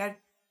going to get,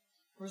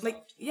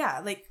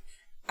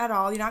 at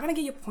all. You're not going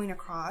to get your point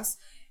across.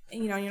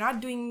 And, you're not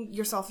doing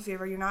yourself a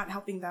favor. You're not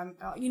helping them.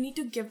 You need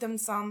to give them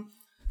some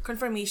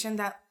confirmation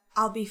that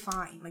I'll be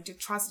fine. Like, to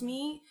trust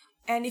me.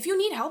 And if you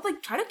need help,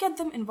 like, try to get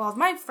them involved.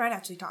 My friend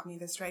actually taught me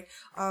this, right?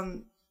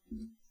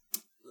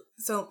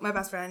 So my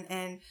best friend,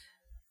 and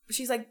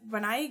she's like,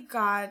 when I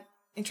got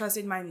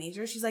interested in my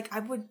major, she's like, I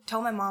would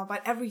tell my mom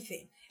about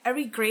everything.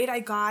 Every grade I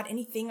got,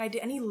 anything I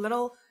did, any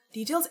little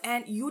details,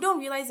 and you don't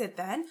realize it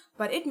then,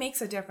 but it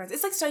makes a difference.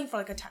 It's like studying for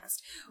like a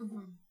test.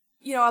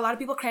 A lot of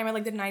people cram it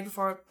like the night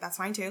before. That's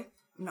fine too.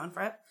 I'm known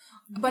for it.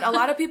 But a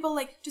lot of people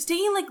like just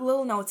taking like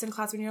little notes in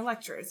class when your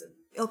lectures.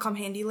 It'll come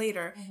handy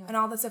later and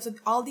all that stuff. So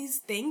all these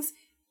things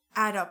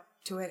add up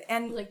to it.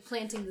 And like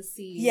planting the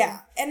seed.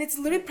 Yeah. And it's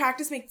literally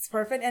practice makes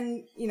perfect.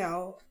 And,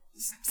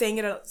 saying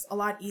it a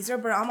lot easier,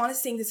 but I'm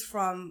honestly saying this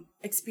from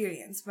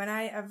experience.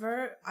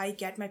 Whenever I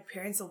get my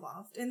parents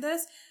involved in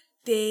this,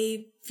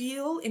 they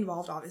feel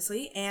involved,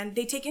 obviously, and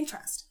they take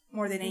interest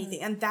more than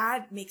anything. And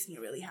that makes me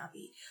really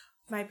happy.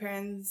 My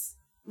parents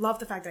love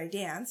the fact that I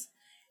dance,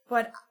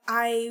 but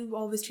I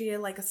always treated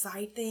it like a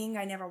side thing.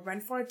 I never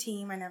went for a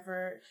team. I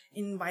never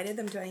invited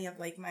them to any of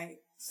like my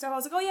stuff. I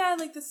was like, oh yeah,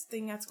 like this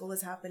thing at school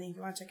is happening. If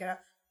you want to check it out,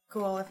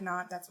 cool. If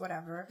not, that's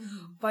whatever.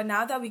 But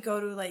now that we go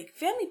to like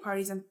family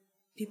parties and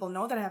people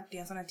know that I have to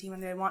dance on a team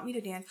and they want me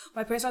to dance,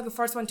 my parents are the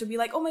first one to be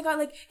like, oh my god,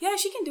 like, yeah,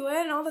 she can do it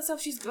and all that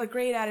stuff. She's like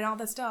great at it and all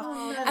that stuff.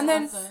 And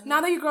then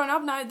now that you're growing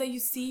up, now that you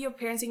see your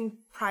parents taking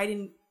pride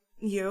in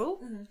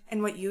you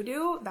and what you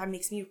do, that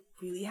makes me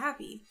really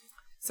happy.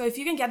 So if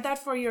you can get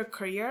that for your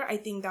career, I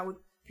think that would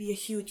be a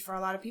huge for a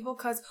lot of people,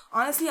 because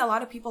honestly, a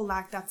lot of people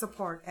lack that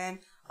support. And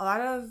a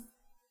lot of,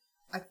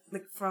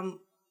 like, from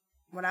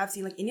what I've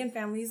seen, like Indian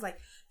families, like,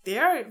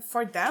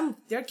 for them,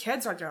 their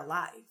kids are their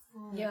life.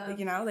 Yeah.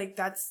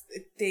 Like,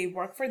 they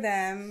work for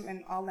them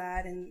and all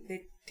that, and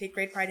they take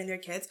great pride in their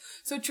kids.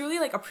 So truly,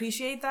 like,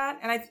 appreciate that.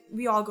 And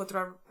we all go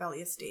through a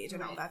rebellious stage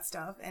and all that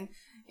stuff. And,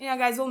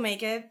 guys, we'll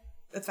make it.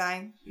 It's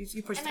fine.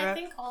 You push through it. And I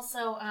think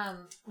also,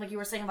 like you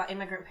were saying about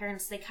immigrant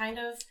parents, they kind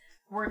of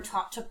were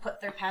taught to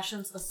put their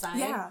passions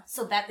aside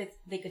so that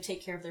they could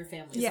take care of their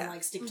families and,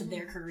 like, stick to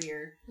their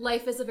career.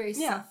 Life is a very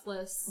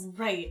selfless...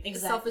 Right,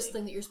 exactly. selfish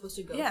thing that you're supposed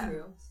to go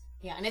through.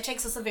 Yeah, and it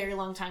takes us a very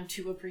long time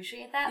to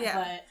appreciate that,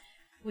 but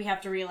we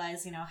have to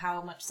realize,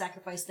 how much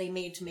sacrifice they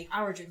made to make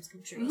our dreams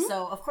come true.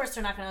 So, of course,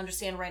 they're not going to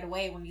understand right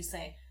away when you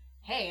say,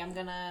 hey, I'm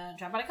going to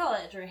drop out of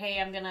college, or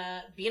hey, I'm going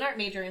to be an art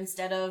major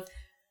instead of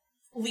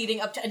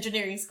leading up to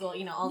engineering school,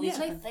 all these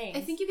different things.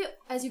 I think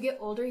as you get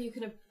older, you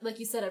can, like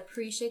you said,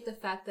 appreciate the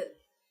fact that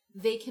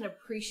they can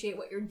appreciate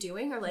what you're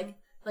doing, or like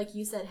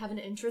you said, have an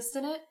interest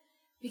in it,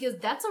 because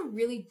that's a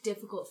really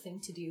difficult thing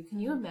to do. Can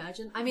you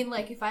imagine? I mean,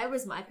 like, if I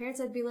was my parents,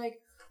 I'd be like,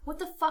 what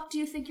the fuck do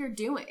you think you're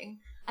doing?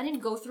 I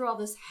didn't go through all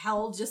this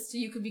hell just so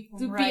you could be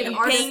an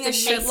artist paying a and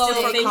shitload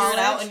for figure college it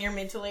out in your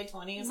mid to late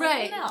 20s.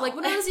 Right. Like, no. Like,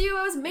 when I was you,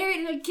 I was married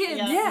and had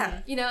kids.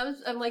 Yeah.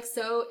 I'm like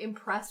so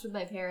impressed with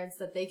my parents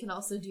that they can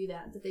also do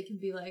that they can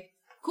be like,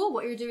 cool,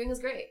 what you're doing is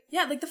great.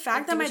 Yeah, like the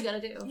fact that what you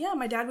gotta do. Yeah,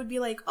 my dad would be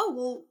like, oh,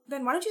 well,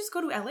 then why don't you just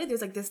go to LA?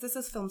 There's like this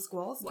is film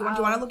school. Do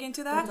you want to look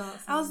into that? Awesome.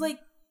 I was like,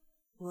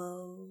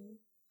 well,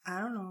 I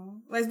don't know.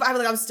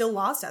 I was still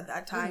lost at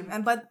that time.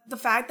 But the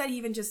fact that he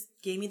even just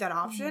gave me that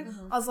option,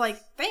 I was like,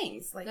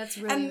 thanks. Like, that's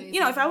really amazing.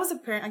 if I was a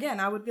parent, again,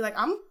 I would be like,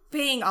 I'm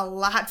paying a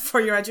lot for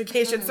your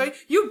education, so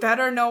you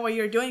better know what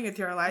you're doing with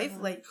your life,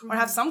 like, or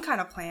have some kind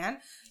of plan,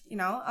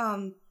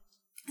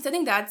 So I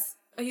think that's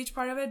a huge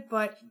part of it.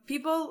 But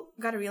people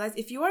gotta realize,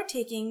 if you are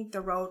taking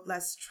the road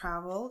less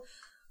travel,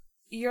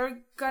 you're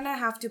gonna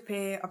have to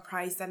pay a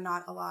price that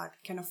not a lot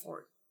can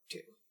afford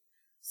to.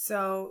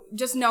 So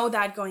just know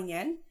that going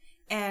in.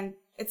 And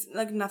it's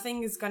like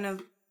nothing is gonna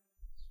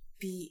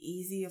be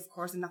easy, of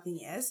course, and nothing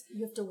is.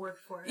 You have to work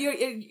for it.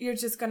 You're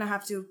just gonna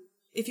have to,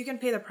 if you can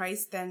pay the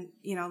price, then,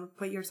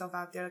 put yourself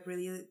out there, like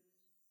really,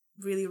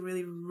 really,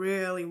 really,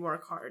 really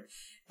work hard.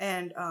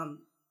 And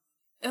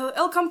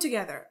it'll come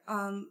together.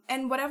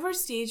 And whatever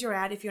stage you're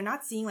at, if you're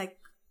not seeing like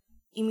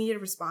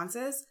immediate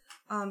responses,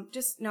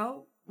 just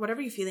know,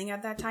 whatever you're feeling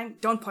at that time,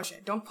 don't push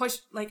it. Don't push,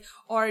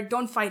 or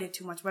don't fight it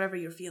too much, whatever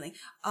you're feeling.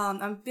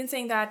 I've been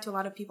saying that to a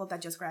lot of people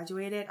that just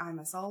graduated. I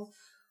myself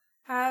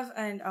have.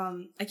 And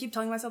I keep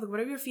telling myself, like,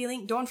 whatever you're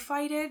feeling, don't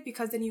fight it,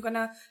 because then you're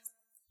gonna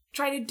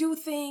try to do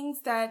things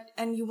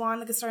and you want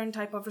like a certain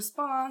type of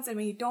response. And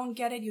when you don't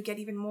get it, you get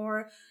even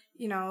more,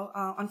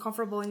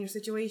 uncomfortable in your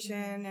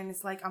situation, and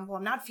it's like, I'm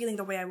not feeling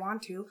the way I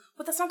want to,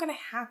 but that's not going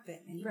to happen.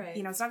 And, Right.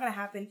 it's not going to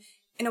happen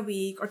in a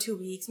week or 2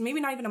 weeks, maybe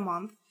not even a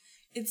month.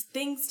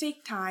 Things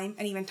take time,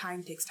 and even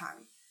time takes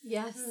time.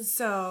 Yes.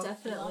 So,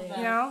 Definitely.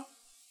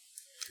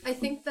 I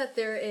think that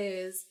there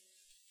is,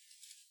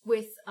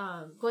 with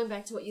going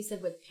back to what you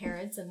said with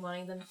parents and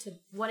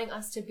wanting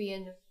us to be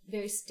in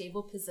very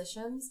stable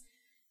positions,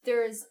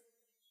 there's,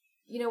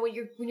 when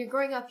you're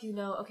growing up,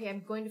 okay,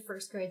 I'm going to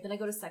first grade, then I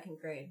go to second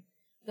grade,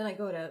 then I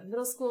go to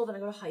middle school, then I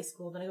go to high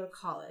school, then I go to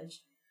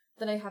college,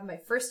 then I have my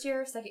first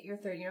year, second year,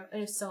 third year,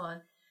 and so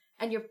on.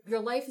 And your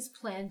life is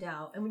planned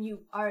out. And when you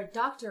are a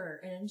doctor,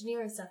 an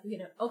engineer and stuff,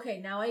 okay,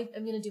 now I'm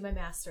going to do my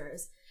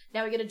master's.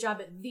 Now I get a job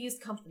at these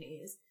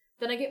companies.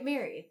 Then I get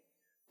married.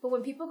 But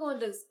when people go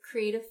into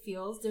creative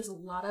fields, there's a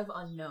lot of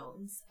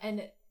unknowns.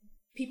 And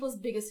people's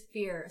biggest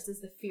fear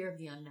is the fear of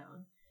the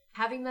unknown.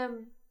 Having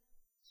them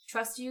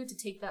trust you to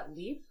take that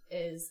leap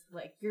is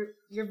like,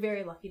 you're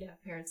very lucky to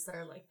have parents that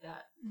are like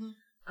that.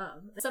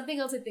 Mm-hmm. Something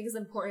else I think is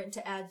important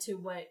to add to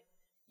what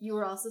you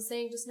were also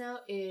saying just now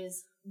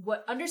is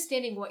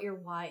understanding what your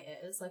why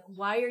is. Like,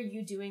 why are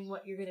you doing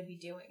what you're going to be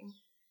doing?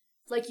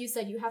 Like you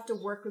said, you have to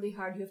work really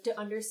hard. You have to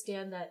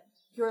understand that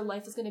your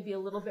life is going to be a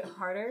little bit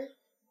harder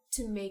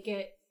to make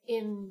it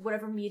in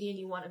whatever medium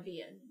you want to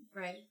be in,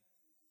 right?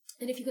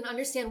 And if you can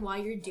understand why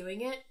you're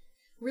doing it,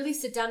 really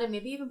sit down and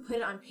maybe even put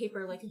it on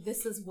paper, like,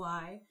 this is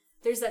why.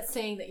 There's that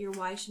saying that your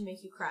why should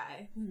make you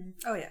cry. Mm-hmm.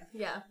 Oh, yeah.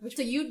 Yeah.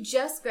 So you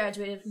just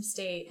graduated from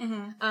state,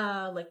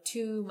 like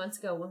 2 months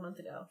ago, 1 month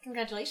ago.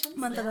 Congratulations.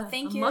 Month ago,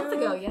 thank you. A month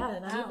ago, yeah.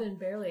 Not even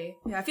barely.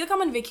 Yeah, I feel like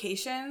I'm on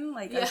vacation.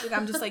 Like, I think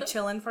I'm just, like,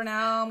 chilling for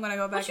now. I'm gonna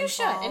go back Which you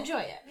should.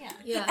 Enjoy it,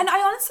 yeah. And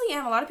I honestly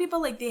am. A lot of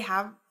people, like, they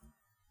have,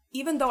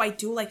 even though I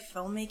do like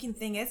filmmaking,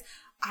 thing is,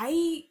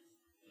 I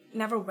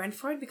never went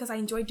for it because I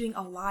enjoyed doing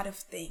a lot of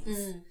things.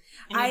 And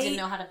you didn't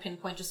know how to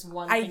pinpoint just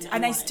one thing.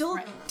 And I still,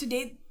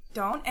 today,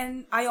 don't.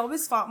 And I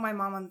always fought my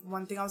mom on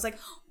one thing. I was like,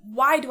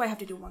 why do I have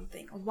to do one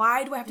thing?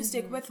 Why do I have to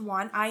stick with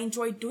one? I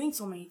enjoy doing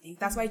so many things.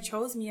 That's why I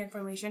chose media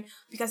information,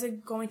 because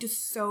it go into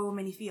so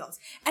many fields.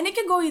 And it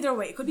can go either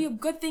way. It could be a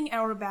good thing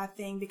or a bad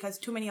thing, because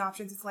too many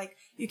options, it's like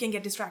you can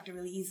get distracted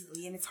really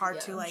easily, and it's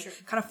hard to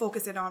kind of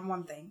focus it on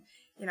one thing.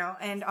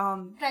 And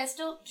But I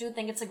still do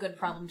think it's a good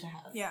problem to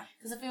have. Yeah.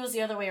 Because if it was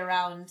the other way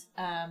around,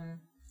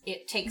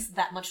 it takes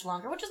that much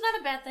longer, which is not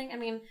a bad thing. I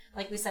mean,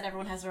 like we said,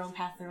 everyone has their own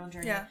path, their own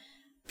journey. Yeah.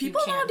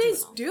 People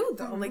nowadays do,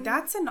 though. Like,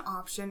 that's an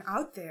option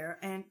out there.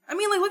 And, I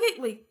mean, like, look at,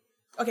 like,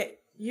 okay,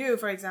 you,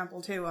 for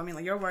example, too. I mean,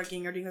 like, you're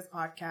doing this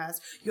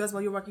podcast. You as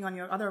well, you're working on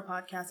your other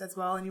podcast as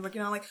well. And you're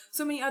working on, like,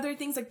 so many other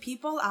things. Like,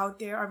 people out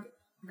there are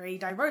very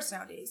diverse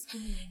nowadays.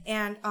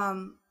 And,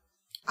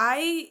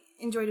 I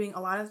enjoy doing a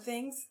lot of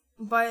things,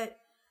 but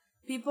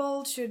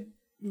people should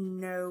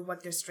know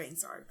what their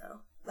strengths are, though.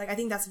 Like, I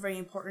think that's very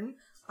important.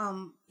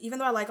 Even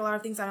though I like a lot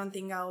of things, I don't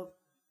think I'll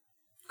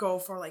go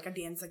for, like, a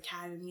dance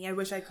academy. I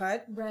wish I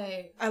could.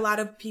 Right. A lot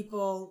of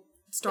people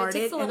started, it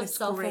takes a lot and of it's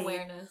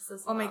self-awareness great.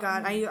 as well. Oh my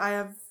god, I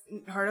have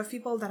heard of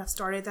people that have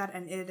started that,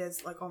 and it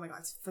is like, oh my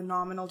god, it's a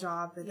phenomenal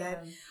job with it.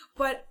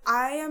 But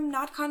I am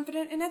not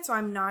confident in it, so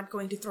I'm not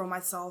going to throw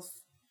myself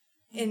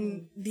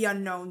in the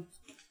unknown,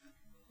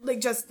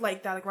 like, just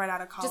like that, like, right out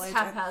of college. Just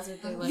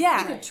haphazardly, like,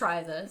 yeah, you could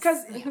try this.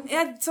 Because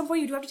at some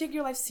point you do have to take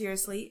your life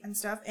seriously and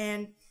stuff,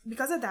 and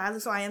because of that,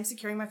 so I am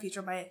securing my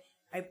future by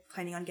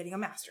planning on getting a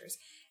master's.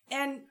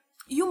 And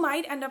you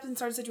might end up in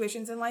certain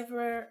situations in life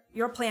where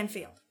your plan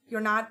failed. You're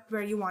not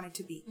where you want it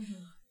to be.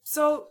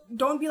 So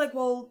don't be like,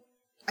 well,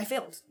 I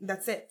failed.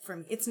 That's it for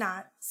me. It's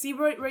not. See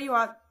where you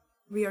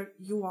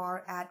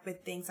are at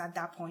with things at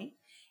that point,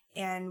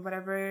 and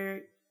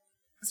whatever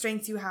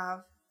strengths you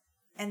have,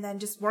 and then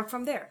just work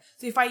from there.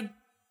 So if I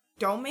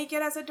don't make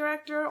it as a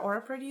director or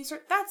a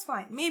producer, that's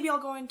fine. Maybe I'll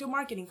go into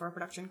marketing for a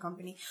production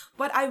company,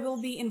 but I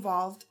will be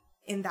involved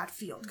in that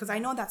field because I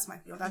know that's my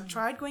field. I've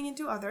tried going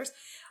into others.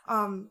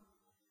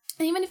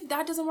 And even if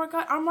that doesn't work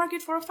out, I'll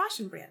market for a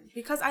fashion brand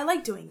because I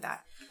like doing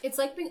that. It's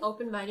like being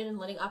open-minded and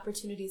letting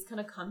opportunities kind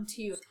of come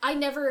to you. I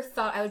never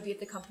thought I would be at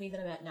the company that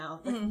I'm at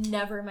now. Like,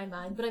 never in my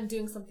mind, but I'm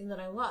doing something that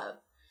I love.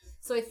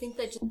 So I think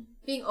that just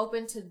being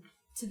open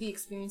to the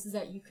experiences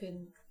that you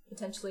can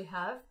potentially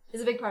have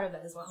is a big part of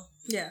that as well.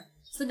 Yeah.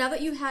 So now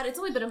that it's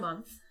only been a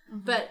month,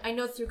 but I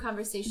know through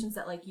conversations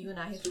that, like, you and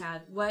I have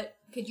had,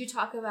 could you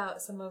talk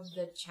about some of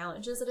the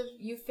challenges that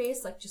you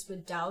faced, like, just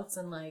with doubts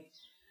and, like,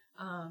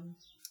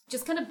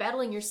 just kind of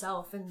battling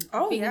yourself and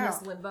being in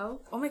this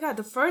limbo? Oh my god,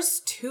 the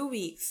first 2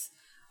 weeks,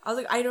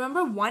 I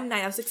remember one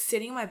night I was, like,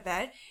 sitting in my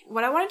bed.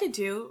 What I wanted to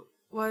do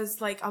was,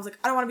 like, I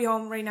don't want to be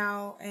home right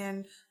now,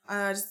 and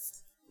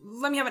just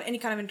let me have any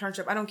kind of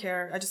internship. I don't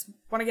care. I just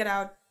want to get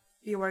out,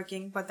 be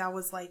working. But that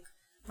was, like,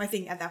 my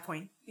thing at that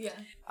point. Yeah.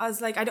 I was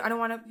like, I don't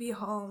want to be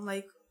home.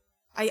 Like,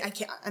 I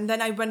can't. And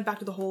then I went back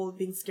to the whole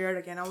being scared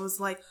again. I was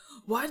like,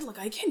 what? Like,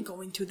 I can't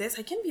go into this.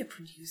 I can't be a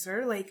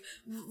producer. Like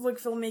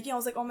filmmaking. I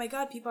was like, oh my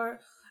god, people are...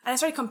 And I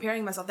started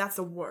comparing myself. That's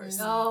the worst.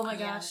 Oh my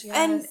gosh, yes.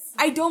 And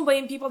I don't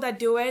blame people that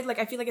do it. Like,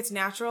 I feel like it's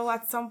natural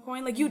at some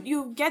point. Like,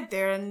 you get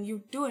there and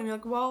you do it and you're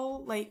like,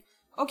 well, like,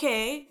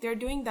 okay, they're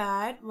doing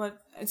that, but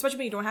especially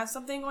when you don't have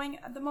something going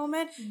at the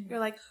moment, you're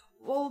like,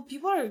 well,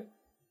 people are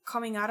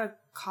coming out of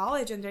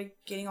college and they're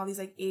getting all these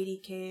like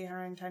 80K,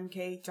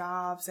 110K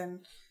jobs, and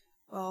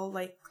well,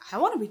 like, I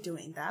want to be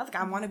doing that. Like,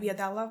 I want to be at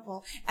that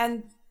level.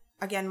 And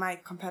again, my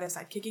competitive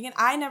side kicking in.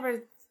 I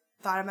never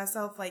thought of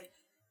myself like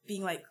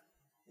being like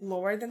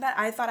lower than that.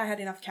 I thought I had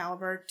enough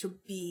caliber to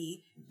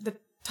be the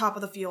top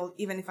of the field,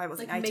 even if I was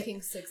like in IT.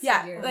 making six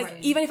yeah, figures. like Right.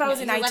 even if I was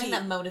in you're IT. letting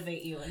that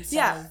motivate you. Instead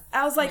Yeah, of,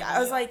 I was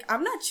like,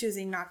 I'm not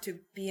choosing not to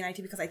be in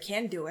IT because I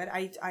can do it.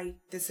 I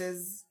this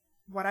is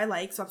what I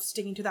like, so I'm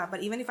sticking to that.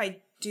 But even if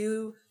I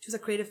do choose a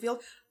creative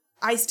field,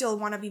 I still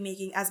want to be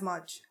making as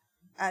much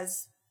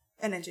as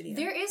an engineer.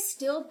 There is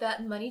still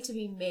that money to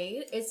be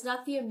made. It's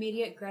not the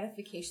immediate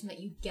gratification that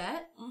you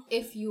get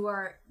if you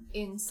are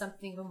in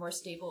something of a more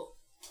stable,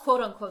 quote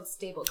unquote,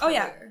 stable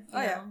career.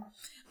 Yeah.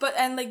 But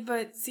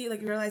see,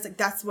 like, you realize, like,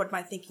 that's what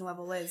my thinking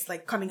level is,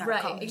 like, coming out of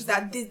college.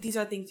 Exactly. These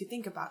are things you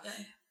think about. Yeah.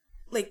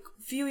 Like,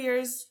 few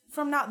years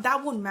from now,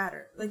 that won't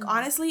matter. Like,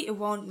 honestly, it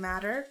won't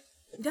matter.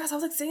 Yes, I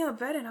was, like, sitting on the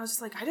bed, and I was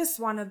just like, I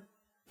just want to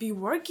be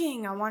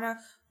working. I want to,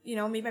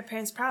 make my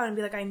parents proud and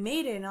be like, I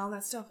made it and all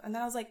that stuff. And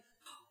then I was like,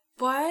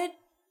 but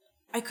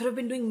I could have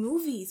been doing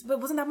movies, but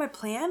wasn't that my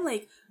plan?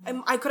 Like,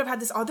 I could have had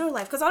this other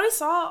life, because I already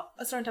saw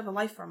a certain type of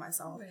life for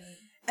myself. Right.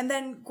 And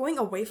then going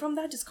away from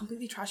that, just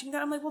completely trashing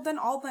that, I'm like, well, then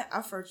all my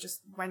efforts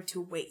just went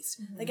to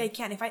waste. Like, I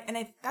can't, if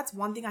that's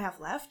one thing I have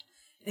left,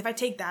 if I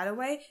take that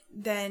away,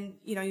 then,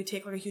 you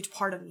take like a huge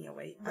part of me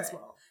away as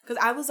well. Because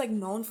I was like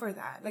known for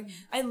that. Like,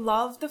 I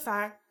love the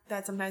fact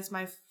that sometimes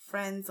my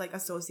friends like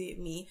associate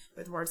me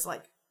with words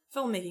like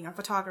filmmaking or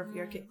photography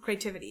or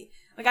creativity.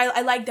 Like,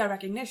 I like that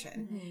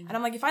recognition. And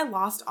I'm like, if I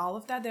lost all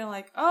of that, they're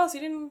like, oh, so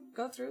you didn't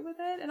go through with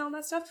it and all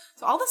that stuff.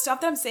 So all the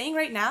stuff that I'm saying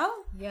right now,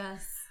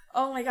 Yes.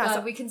 oh my God. God,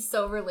 So, we can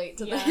so relate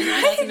to that.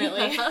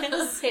 definitely.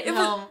 Hitting it was,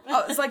 home.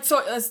 it's like, so,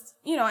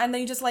 and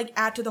then you just like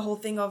add to the whole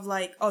thing of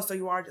like, oh, so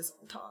you are just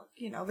talk,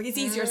 like it's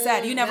easier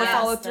said. You never Yes,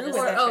 follow that through is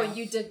with Or, it. oh,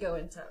 you did go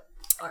into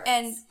arts.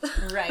 And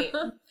Right.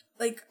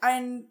 like,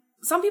 and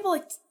some people,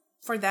 like,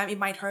 for them, it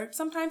might hurt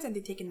sometimes and they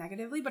take it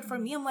negatively. But for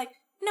me, I'm like,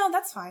 no,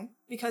 that's fine.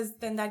 Because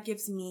then that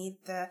gives me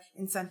the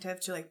incentive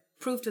to like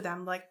prove to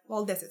them like,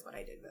 well, this is what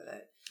I did with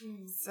it.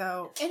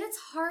 So. And it's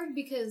hard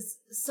because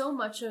so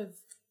much of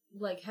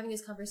like having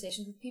these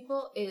conversations with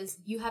people is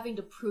you having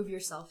to prove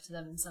yourself to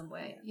them in some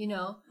way,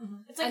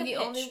 It's like And a the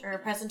pitch only- or a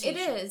presentation.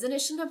 It is, and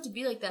it shouldn't have to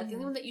be like that. The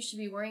only one that you should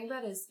be worrying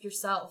about is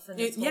yourself. And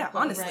this whole Yeah,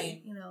 place,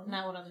 honestly. Right.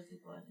 Not what other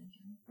people are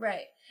thinking.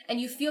 Right. And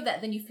you feel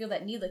that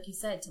need, like you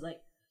said,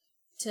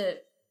 to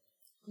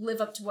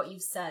live up to what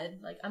you've said.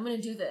 Like, I'm going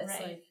to do this.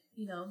 Right. Like,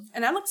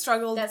 And I like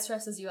struggled. that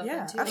stresses you up Yeah,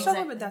 then too. I've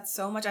struggled with that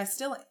so much. I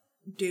still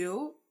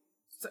do,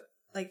 so,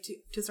 like,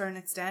 to a certain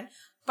extent.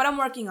 But I'm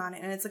working on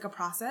it, and it's like a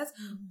process.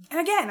 And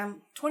again,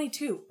 I'm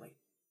 22. Like,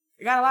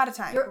 I got a lot of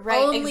time. You're Right,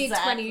 only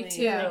exactly.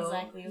 22. Yeah,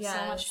 exactly. You have so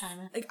Yes. much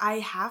time. Like, I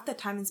have the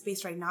time and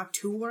space right now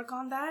to work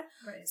on that.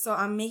 Right. So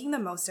I'm making the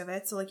most of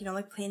it. So, like,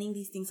 like planning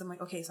these things, I'm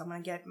like, okay, so I'm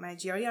going to get my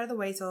GRE out of the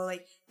way. So,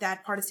 like,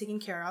 that part is taken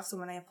care of. So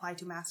when I apply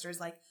to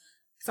master's, like,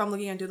 so I'm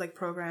looking into, like,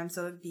 programs.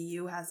 So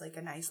BU has, like,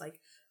 a nice, like,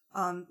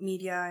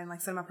 media and,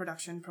 like, cinema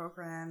production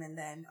program. And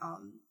then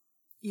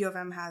U of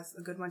M has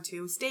a good one,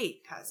 too.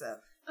 State has a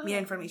media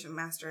information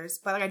master's.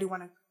 But, like, I do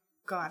want to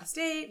go out of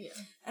state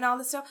and all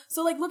this stuff.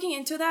 So, like, looking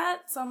into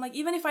that. So I'm like,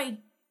 even if I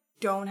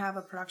don't have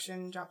a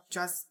production job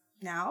just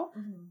now,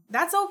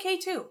 that's okay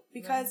too,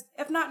 because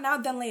if not now,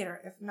 then later.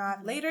 If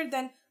not later,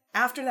 then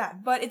after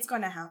that. But it's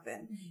gonna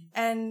happen.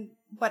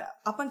 But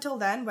up until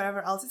then,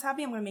 whatever else is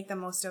happening, I'm gonna make the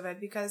most of it,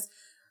 because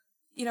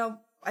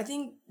I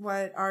think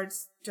what our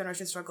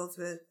generation struggles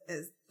with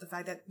is the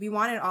fact that we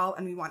want it all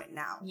and we want it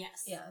now.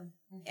 Yes. Yeah.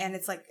 And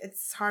it's like,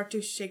 it's hard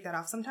to shake that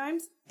off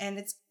sometimes. And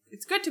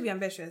it's good to be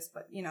ambitious,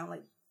 but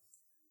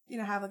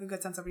have like a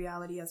good sense of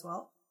reality as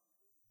well.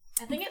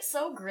 I think it's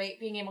so great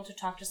being able to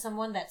talk to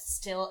someone that's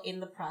still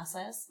in the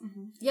process.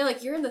 Yeah,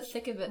 like you're in the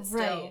thick of it still.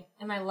 Right.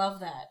 And I love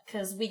that,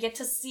 because we get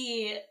to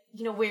see,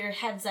 where your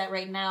head's at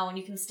right now, and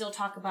you can still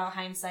talk about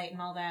hindsight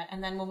and all that.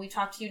 And then when we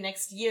talk to you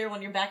next year,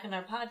 when you're back on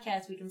our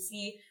podcast, we can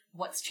see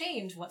what's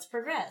changed, what's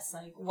progressed,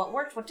 like what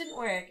worked, what didn't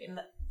work. And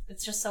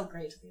it's just so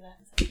great to do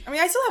that. I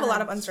mean, I still have a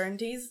lot of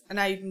uncertainties, and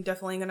I'm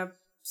definitely going to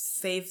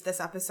save this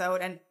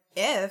episode. And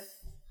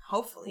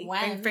hopefully,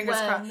 fingers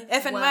crossed,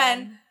 if and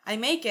when I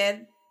make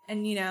it,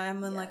 and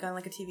I'm in like on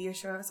like a TV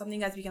show or something,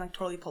 guys, we can like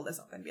totally pull this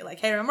up and be like,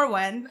 hey, remember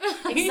when?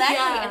 Exactly.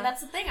 Yeah. And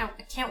that's the thing. I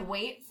can't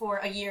wait for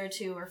a year or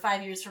 2 or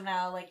 5 years from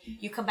now, like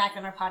you come back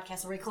on our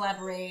podcast or we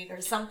collaborate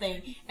or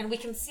something, and we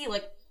can see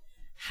like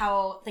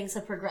how things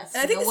have progressed.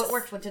 And I think what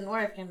worked, what didn't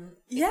work, and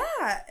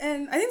yeah,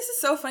 and I think this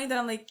is so funny that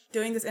I'm like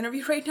doing this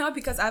interview right now,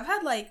 because I've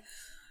had when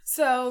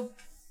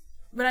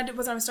I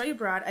was on Study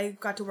Abroad, I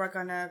got to work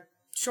on a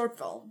short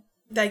film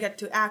that I get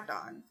to act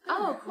on.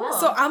 Oh, cool.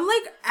 So I'm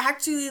like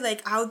actually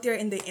like out there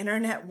in the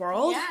internet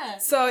world. Yeah.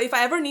 So if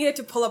I ever needed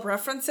to pull up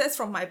references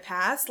from my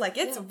past, like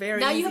it's very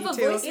now easy you have a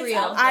to. voice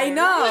reel. I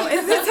know.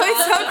 It's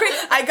so great.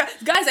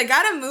 I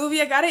got a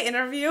movie. I got an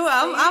interview.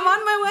 I'm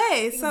on my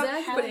way. So,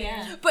 Exactly.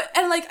 But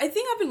and like I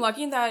think I've been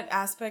lucky in that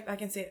aspect. I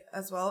can say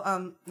as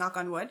well. Knock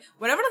on wood.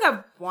 Whatever like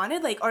I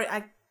wanted, like or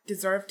I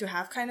deserve to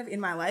have kind of in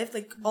my life,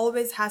 like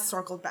always has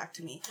circled back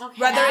to me. Okay.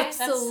 Whether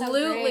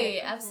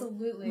Absolutely.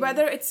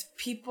 whether it's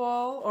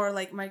people or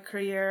like my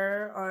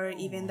career or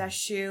even that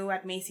shoe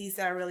at Macy's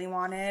that I really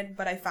wanted,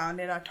 but I found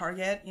it at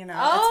Target,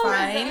 it's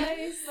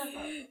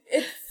fine.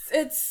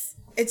 Nice.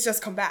 It's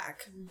just come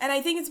back. And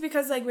I think it's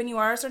because like when you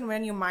are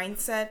when your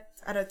mindset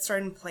at a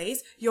certain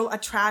place, you'll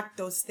attract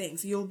those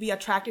things. You'll be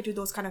attracted to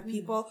those kind of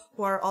people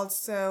who are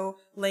also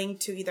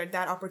linked to either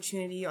that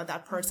opportunity or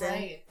that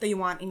person that you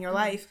want in your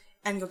life,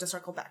 and you'll just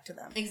circle back to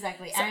them.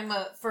 Exactly. So, I'm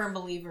a firm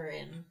believer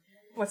in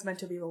what's meant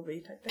to be will be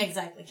type thing.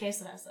 Exactly. Case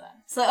that.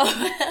 So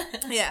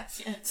yeah.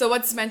 So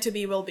what's meant to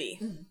be will be.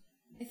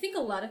 I think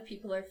a lot of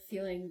people are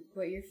feeling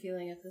what you're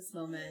feeling at this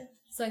moment.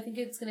 So I think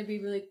it's going to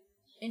be really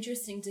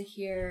interesting to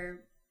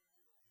hear.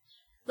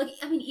 Like,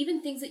 I mean,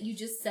 even things that you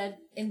just said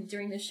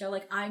during the show,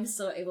 like, I'm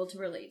still able to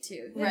relate to,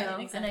 you know?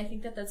 Exactly. And I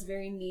think that that's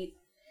very neat.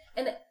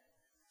 And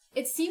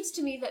it seems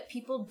to me that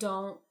people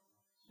don't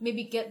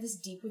maybe get this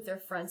deep with their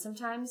friends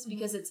sometimes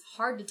because it's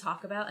hard to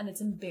talk about and it's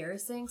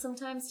embarrassing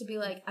sometimes to be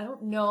like, I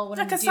don't know what I'm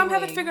doing. Because some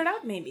have it figured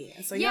out maybe,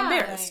 and so you're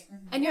embarrassed. Right.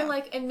 And you're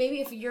like, and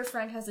maybe if your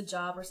friend has a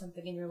job or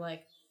something and you're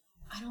like,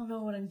 I don't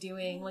know what I'm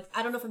doing. Like,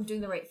 I don't know if I'm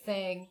doing the right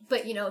thing.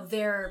 But,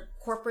 their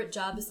corporate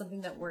job is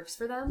something that works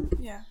for them.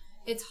 Yeah.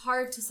 It's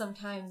hard to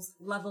sometimes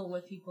level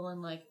with people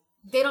and, like,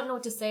 they don't know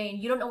what to say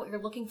and you don't know what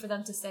you're looking for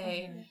them to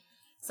say. Mm-hmm.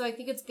 So I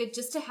think it's good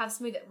just to have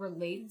somebody that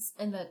relates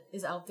and that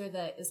is out there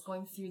that is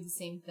going through the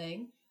same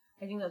thing.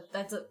 I think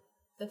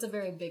that's a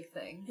very big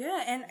thing.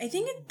 Yeah, and I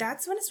think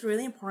that's when it's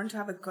really important to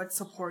have a good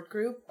support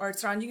group or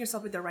surrounding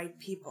yourself with the right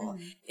people.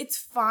 Mm-hmm. It's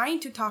fine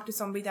to talk to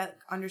somebody that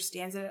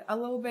understands it a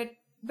little bit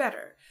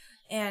better.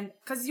 And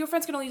because your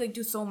friends can only like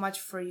do so much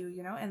for you,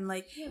 and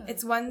like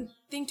it's one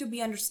thing to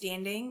be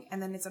understanding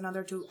and then it's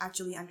another to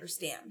actually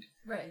understand.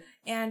 Right.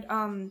 And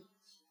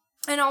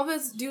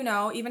always do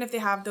know, even if they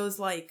have those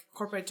like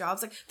corporate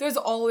jobs, like there's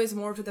always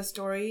more to the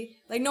story.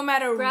 Like no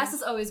matter grass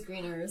is always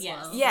greener as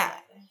well. Yeah.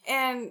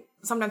 And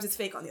sometimes it's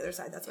fake on the other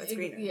side. That's why it's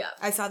greener. Yeah.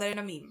 I saw that in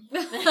a meme.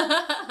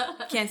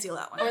 Can't steal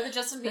that one. Or the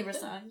Justin Bieber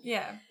song.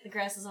 Yeah. The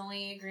grass is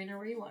only greener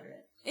where you water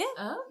it. Yeah.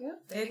 Oh,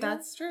 yeah.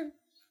 That's true.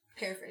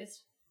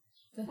 Paraphrased.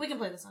 We can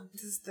play the song.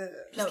 This is the...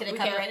 Just getting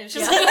copyrighted.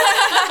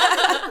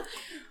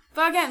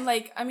 But again,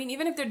 like, I mean,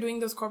 even if they're doing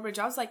those corporate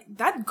jobs, like,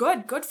 that's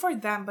good for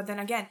them. But then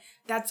again,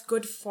 that's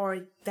good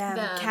for them.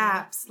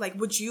 Caps. Like,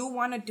 would you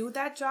want to do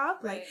that job?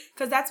 Like,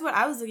 because that's what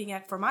I was looking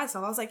at for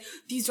myself. I was like,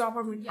 these job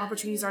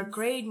opportunities are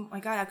great. Oh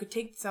my God, I could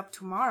take this up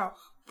tomorrow.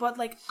 But,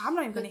 like, I'm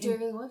not even going to... Do I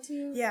really want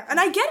to? Yeah. And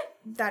I get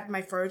that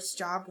my first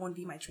job won't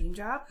be my dream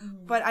job.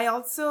 Mm. But I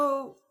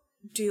also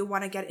do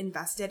want to get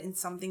invested in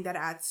something that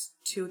adds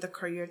to the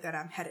career that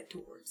I'm headed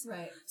towards.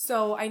 Right.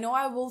 So I know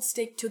I will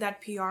stick to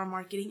that PR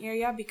marketing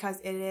area because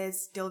it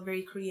is still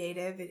very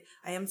creative.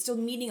 I am still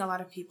meeting a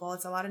lot of people.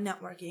 It's a lot of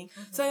networking.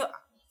 Mm-hmm. So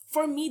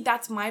for me,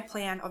 that's my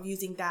plan of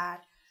using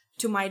that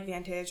to my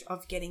advantage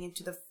of getting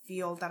into the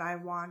field that I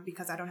want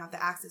because I don't have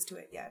the access to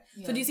it yet.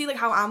 Yeah. So do you see like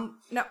how I'm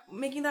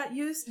making that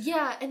use?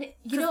 Yeah. And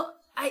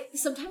I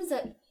sometimes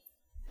that...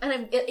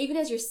 And even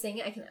as you're saying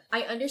it,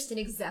 I understand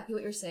exactly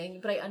what you're saying,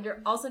 but I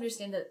also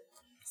understand that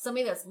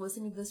somebody that's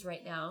listening to this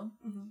right now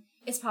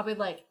is probably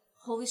like,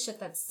 holy shit,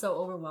 that's so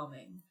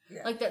overwhelming.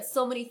 Yeah. Like, that's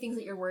so many things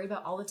that you're worried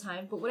about all the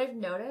time. But what I've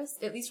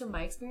noticed, at least from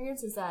my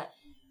experience, is that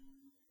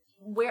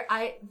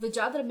the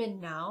job that I'm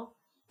in now,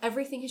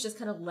 everything has just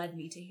kind of led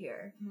me to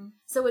here. Mm-hmm.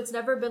 So it's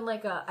never been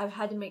like I've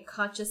had to make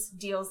conscious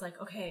deals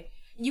like, okay,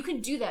 you can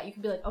do that. You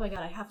can be like, oh my God,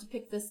 I have to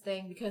pick this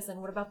thing because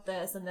then what about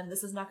this? And then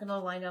this is not going to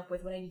line up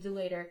with what I need to do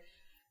later.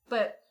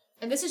 But,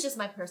 and this is just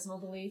my personal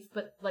belief,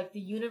 but like the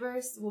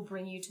universe will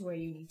bring you to where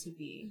you need to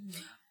be.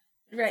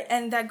 Right.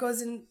 And that goes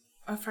in,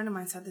 a friend of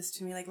mine said this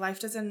to me, like life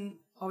doesn't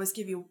always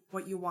give you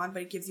what you want,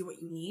 but it gives you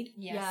what you need.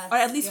 Yes. Or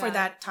at least for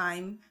that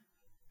time.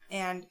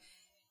 And,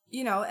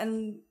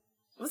 and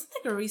it was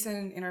like a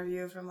recent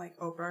interview from like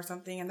Oprah or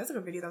something. And there's like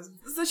a video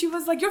so she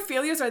was like, your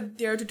failures are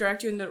there to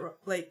direct you in the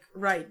like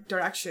right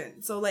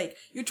direction. So like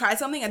you try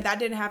something and that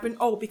didn't happen.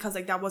 Oh, because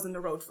like that wasn't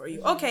the road for you.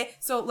 Mm-hmm. Okay.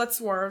 So let's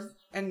swerve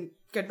and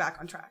get back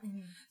on track.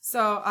 Mm-hmm.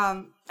 So,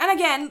 and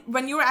again,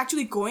 when you're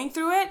actually going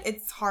through it,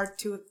 it's hard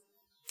to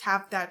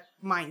have that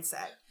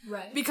mindset.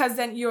 Right. Because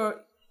then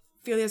your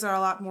failures are a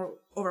lot more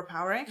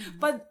overpowering. Mm-hmm.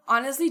 But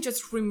honestly,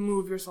 just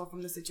remove yourself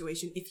from the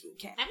situation if you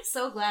can. I'm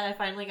so glad I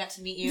finally got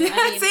to meet you.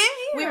 I mean, same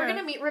here. We were going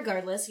to meet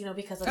regardless,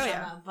 because of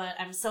Shama, but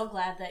I'm so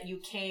glad that you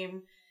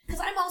came, because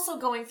I'm also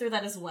going through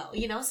that as well,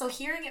 So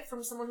hearing it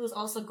from someone who's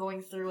also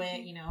going through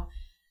it,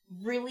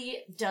 really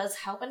does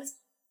help. And it's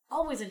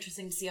always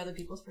interesting to see other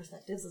people's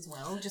perspectives as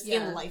well, just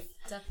in life.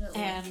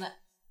 Definitely. And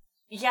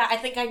yeah, I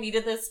think I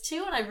needed this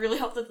too, and I really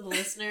hope that the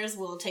listeners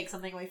will take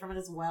something away from it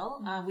as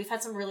well. We've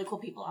had some really cool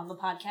people on the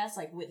podcast,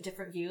 like with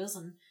different views,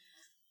 and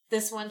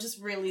this one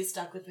just really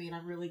stuck with me, and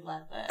I'm really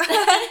glad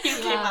that you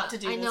came out to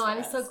do this. I know, for I'm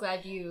us. so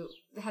glad you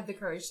had the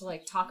courage to,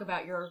 like, talk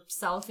about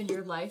yourself and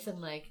your life and,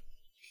 like,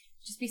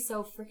 just be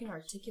so freaking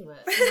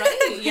articulate.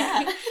 Right,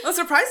 yeah. I'm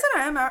surprised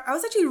that I am. I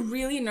was actually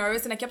really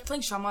nervous, and I kept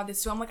telling Shama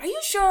this too. I'm like, are you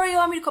sure you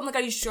want me to come? Like,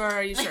 are you sure?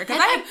 Are you sure? Because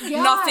I had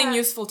nothing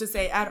useful to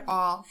say at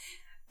all.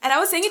 And I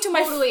was saying it to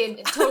my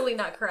totally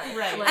not correct.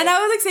 Right. And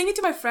I was like saying it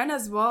to my friend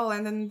as well.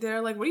 And then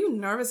they're like, what are you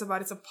nervous about?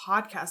 It's a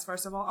podcast,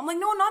 first of all. I'm like,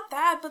 no, not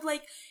that. But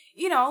like,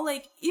 you know,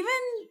 like even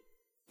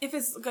if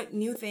it's like a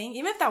new thing,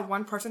 even if that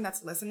one person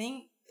that's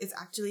listening is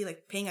actually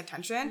like paying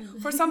attention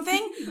for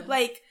something,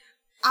 like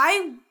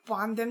I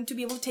want them to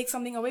be able to take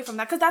something away from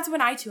that. Because that's when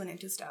I tune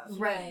into stuff.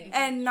 Right.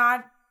 And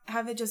not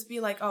have it just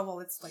be like, oh, well,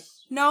 it's like,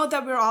 know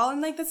that we're all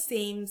in like the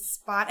same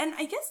spot. And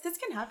I guess this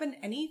can happen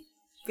any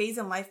phase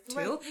in life too.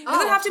 Right. It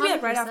doesn't have to be like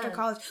 100%. right after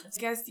college. I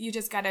guess you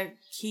just gotta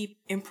keep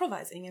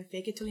improvising and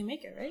fake it till you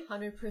make it, right?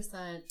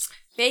 100%.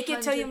 Fake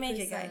it till you make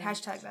it, 100%. guys.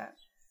 Hashtag that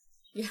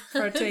Yeah.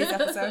 for today's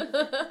episode.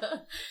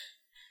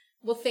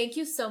 Well, thank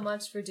you so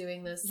much for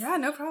doing this. Yeah,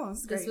 no problem.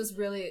 It's This great. was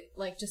really,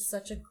 like, just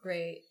such a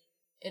great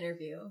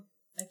interview.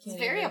 I can't It's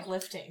very even.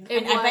 uplifting.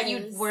 It And I bet was.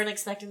 you weren't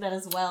expecting that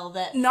as well,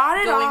 that Not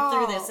at going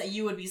all. through this, that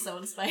you would be so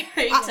inspiring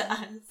to us.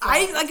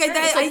 I like that.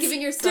 It's like I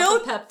giving yourself still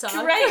a pep talk.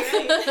 Right.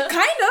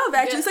 kind of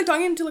actually. Yeah. It's like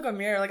talking into like a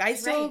mirror. Like I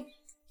still Right.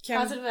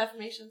 can't. Positive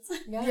affirmations.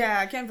 Yeah,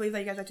 I can't believe that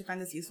you guys actually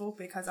find this useful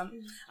because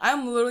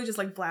I'm literally just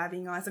like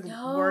blabbing on. It's like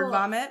word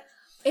vomit.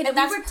 And, And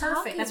we that's were perfect.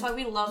 talking- That's why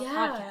we love Yeah.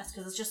 podcasts,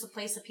 because it's just a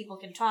place that people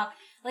can talk.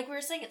 Like we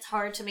were saying, it's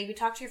hard to maybe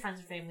talk to your friends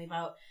and family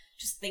about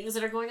just things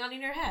that are going on in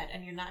your head,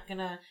 and you're not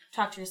gonna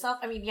talk to yourself.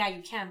 I mean, yeah,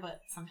 you can,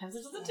 but sometimes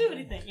it doesn't do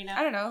anything, you know?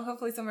 I don't know.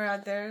 Hopefully, somewhere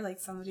out there, like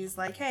somebody's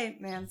like, "Hey,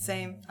 man,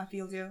 same. I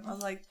feel you." I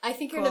was like, I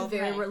think you're in a Cool.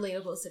 very Right.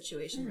 relatable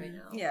situation right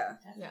now. "Yeah."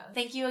 Yeah.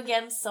 Thank you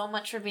again so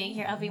much for being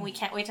here, Albie. We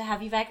can't wait to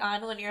have you back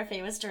on when you're a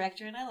famous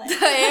director in LA.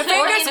 Hey, or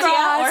fingers India,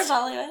 crossed. or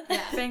Bollywood.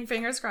 Yeah.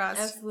 Fingers crossed.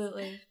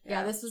 Absolutely.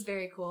 Yeah, this was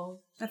very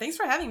cool. Now, thanks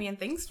for having me, and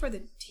thanks for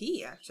the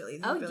tea. Actually,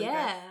 This is Oh, really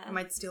yeah. good. I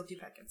might steal a few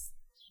packets.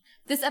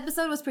 This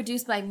episode was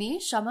produced by me,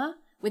 Shama,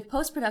 with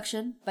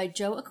post-production by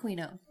Joe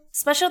Aquino.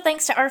 Special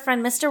thanks to our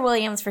friend Mr.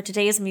 Williams for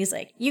today's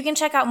music. You can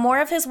check out more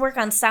of his work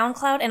on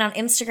SoundCloud and on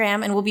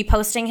Instagram, and we'll be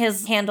posting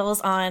his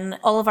handles on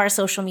all of our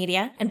social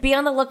media. And be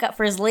on the lookout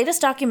for his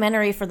latest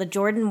documentary for the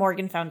Jordan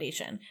Morgan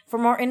Foundation. For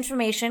more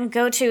information,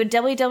 go to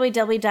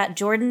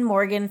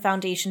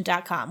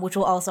www.jordanmorganfoundation.com, which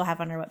we'll also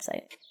have on our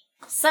website.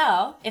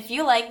 So, if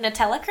you like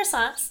Nutella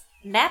croissants,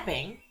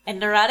 napping, and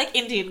neurotic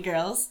Indian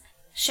girls,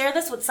 share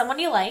this with someone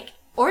you like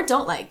Or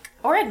don't like.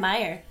 or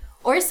admire,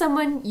 Or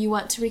someone you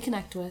want to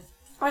reconnect with.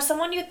 or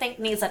someone you think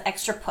needs that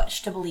extra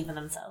push to believe in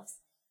themselves.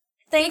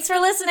 Thanks for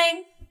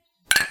listening.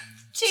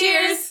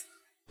 Cheers.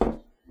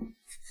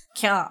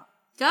 Yeah.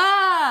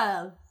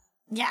 Go!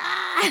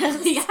 Yeah.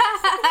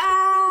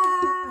 Yeah!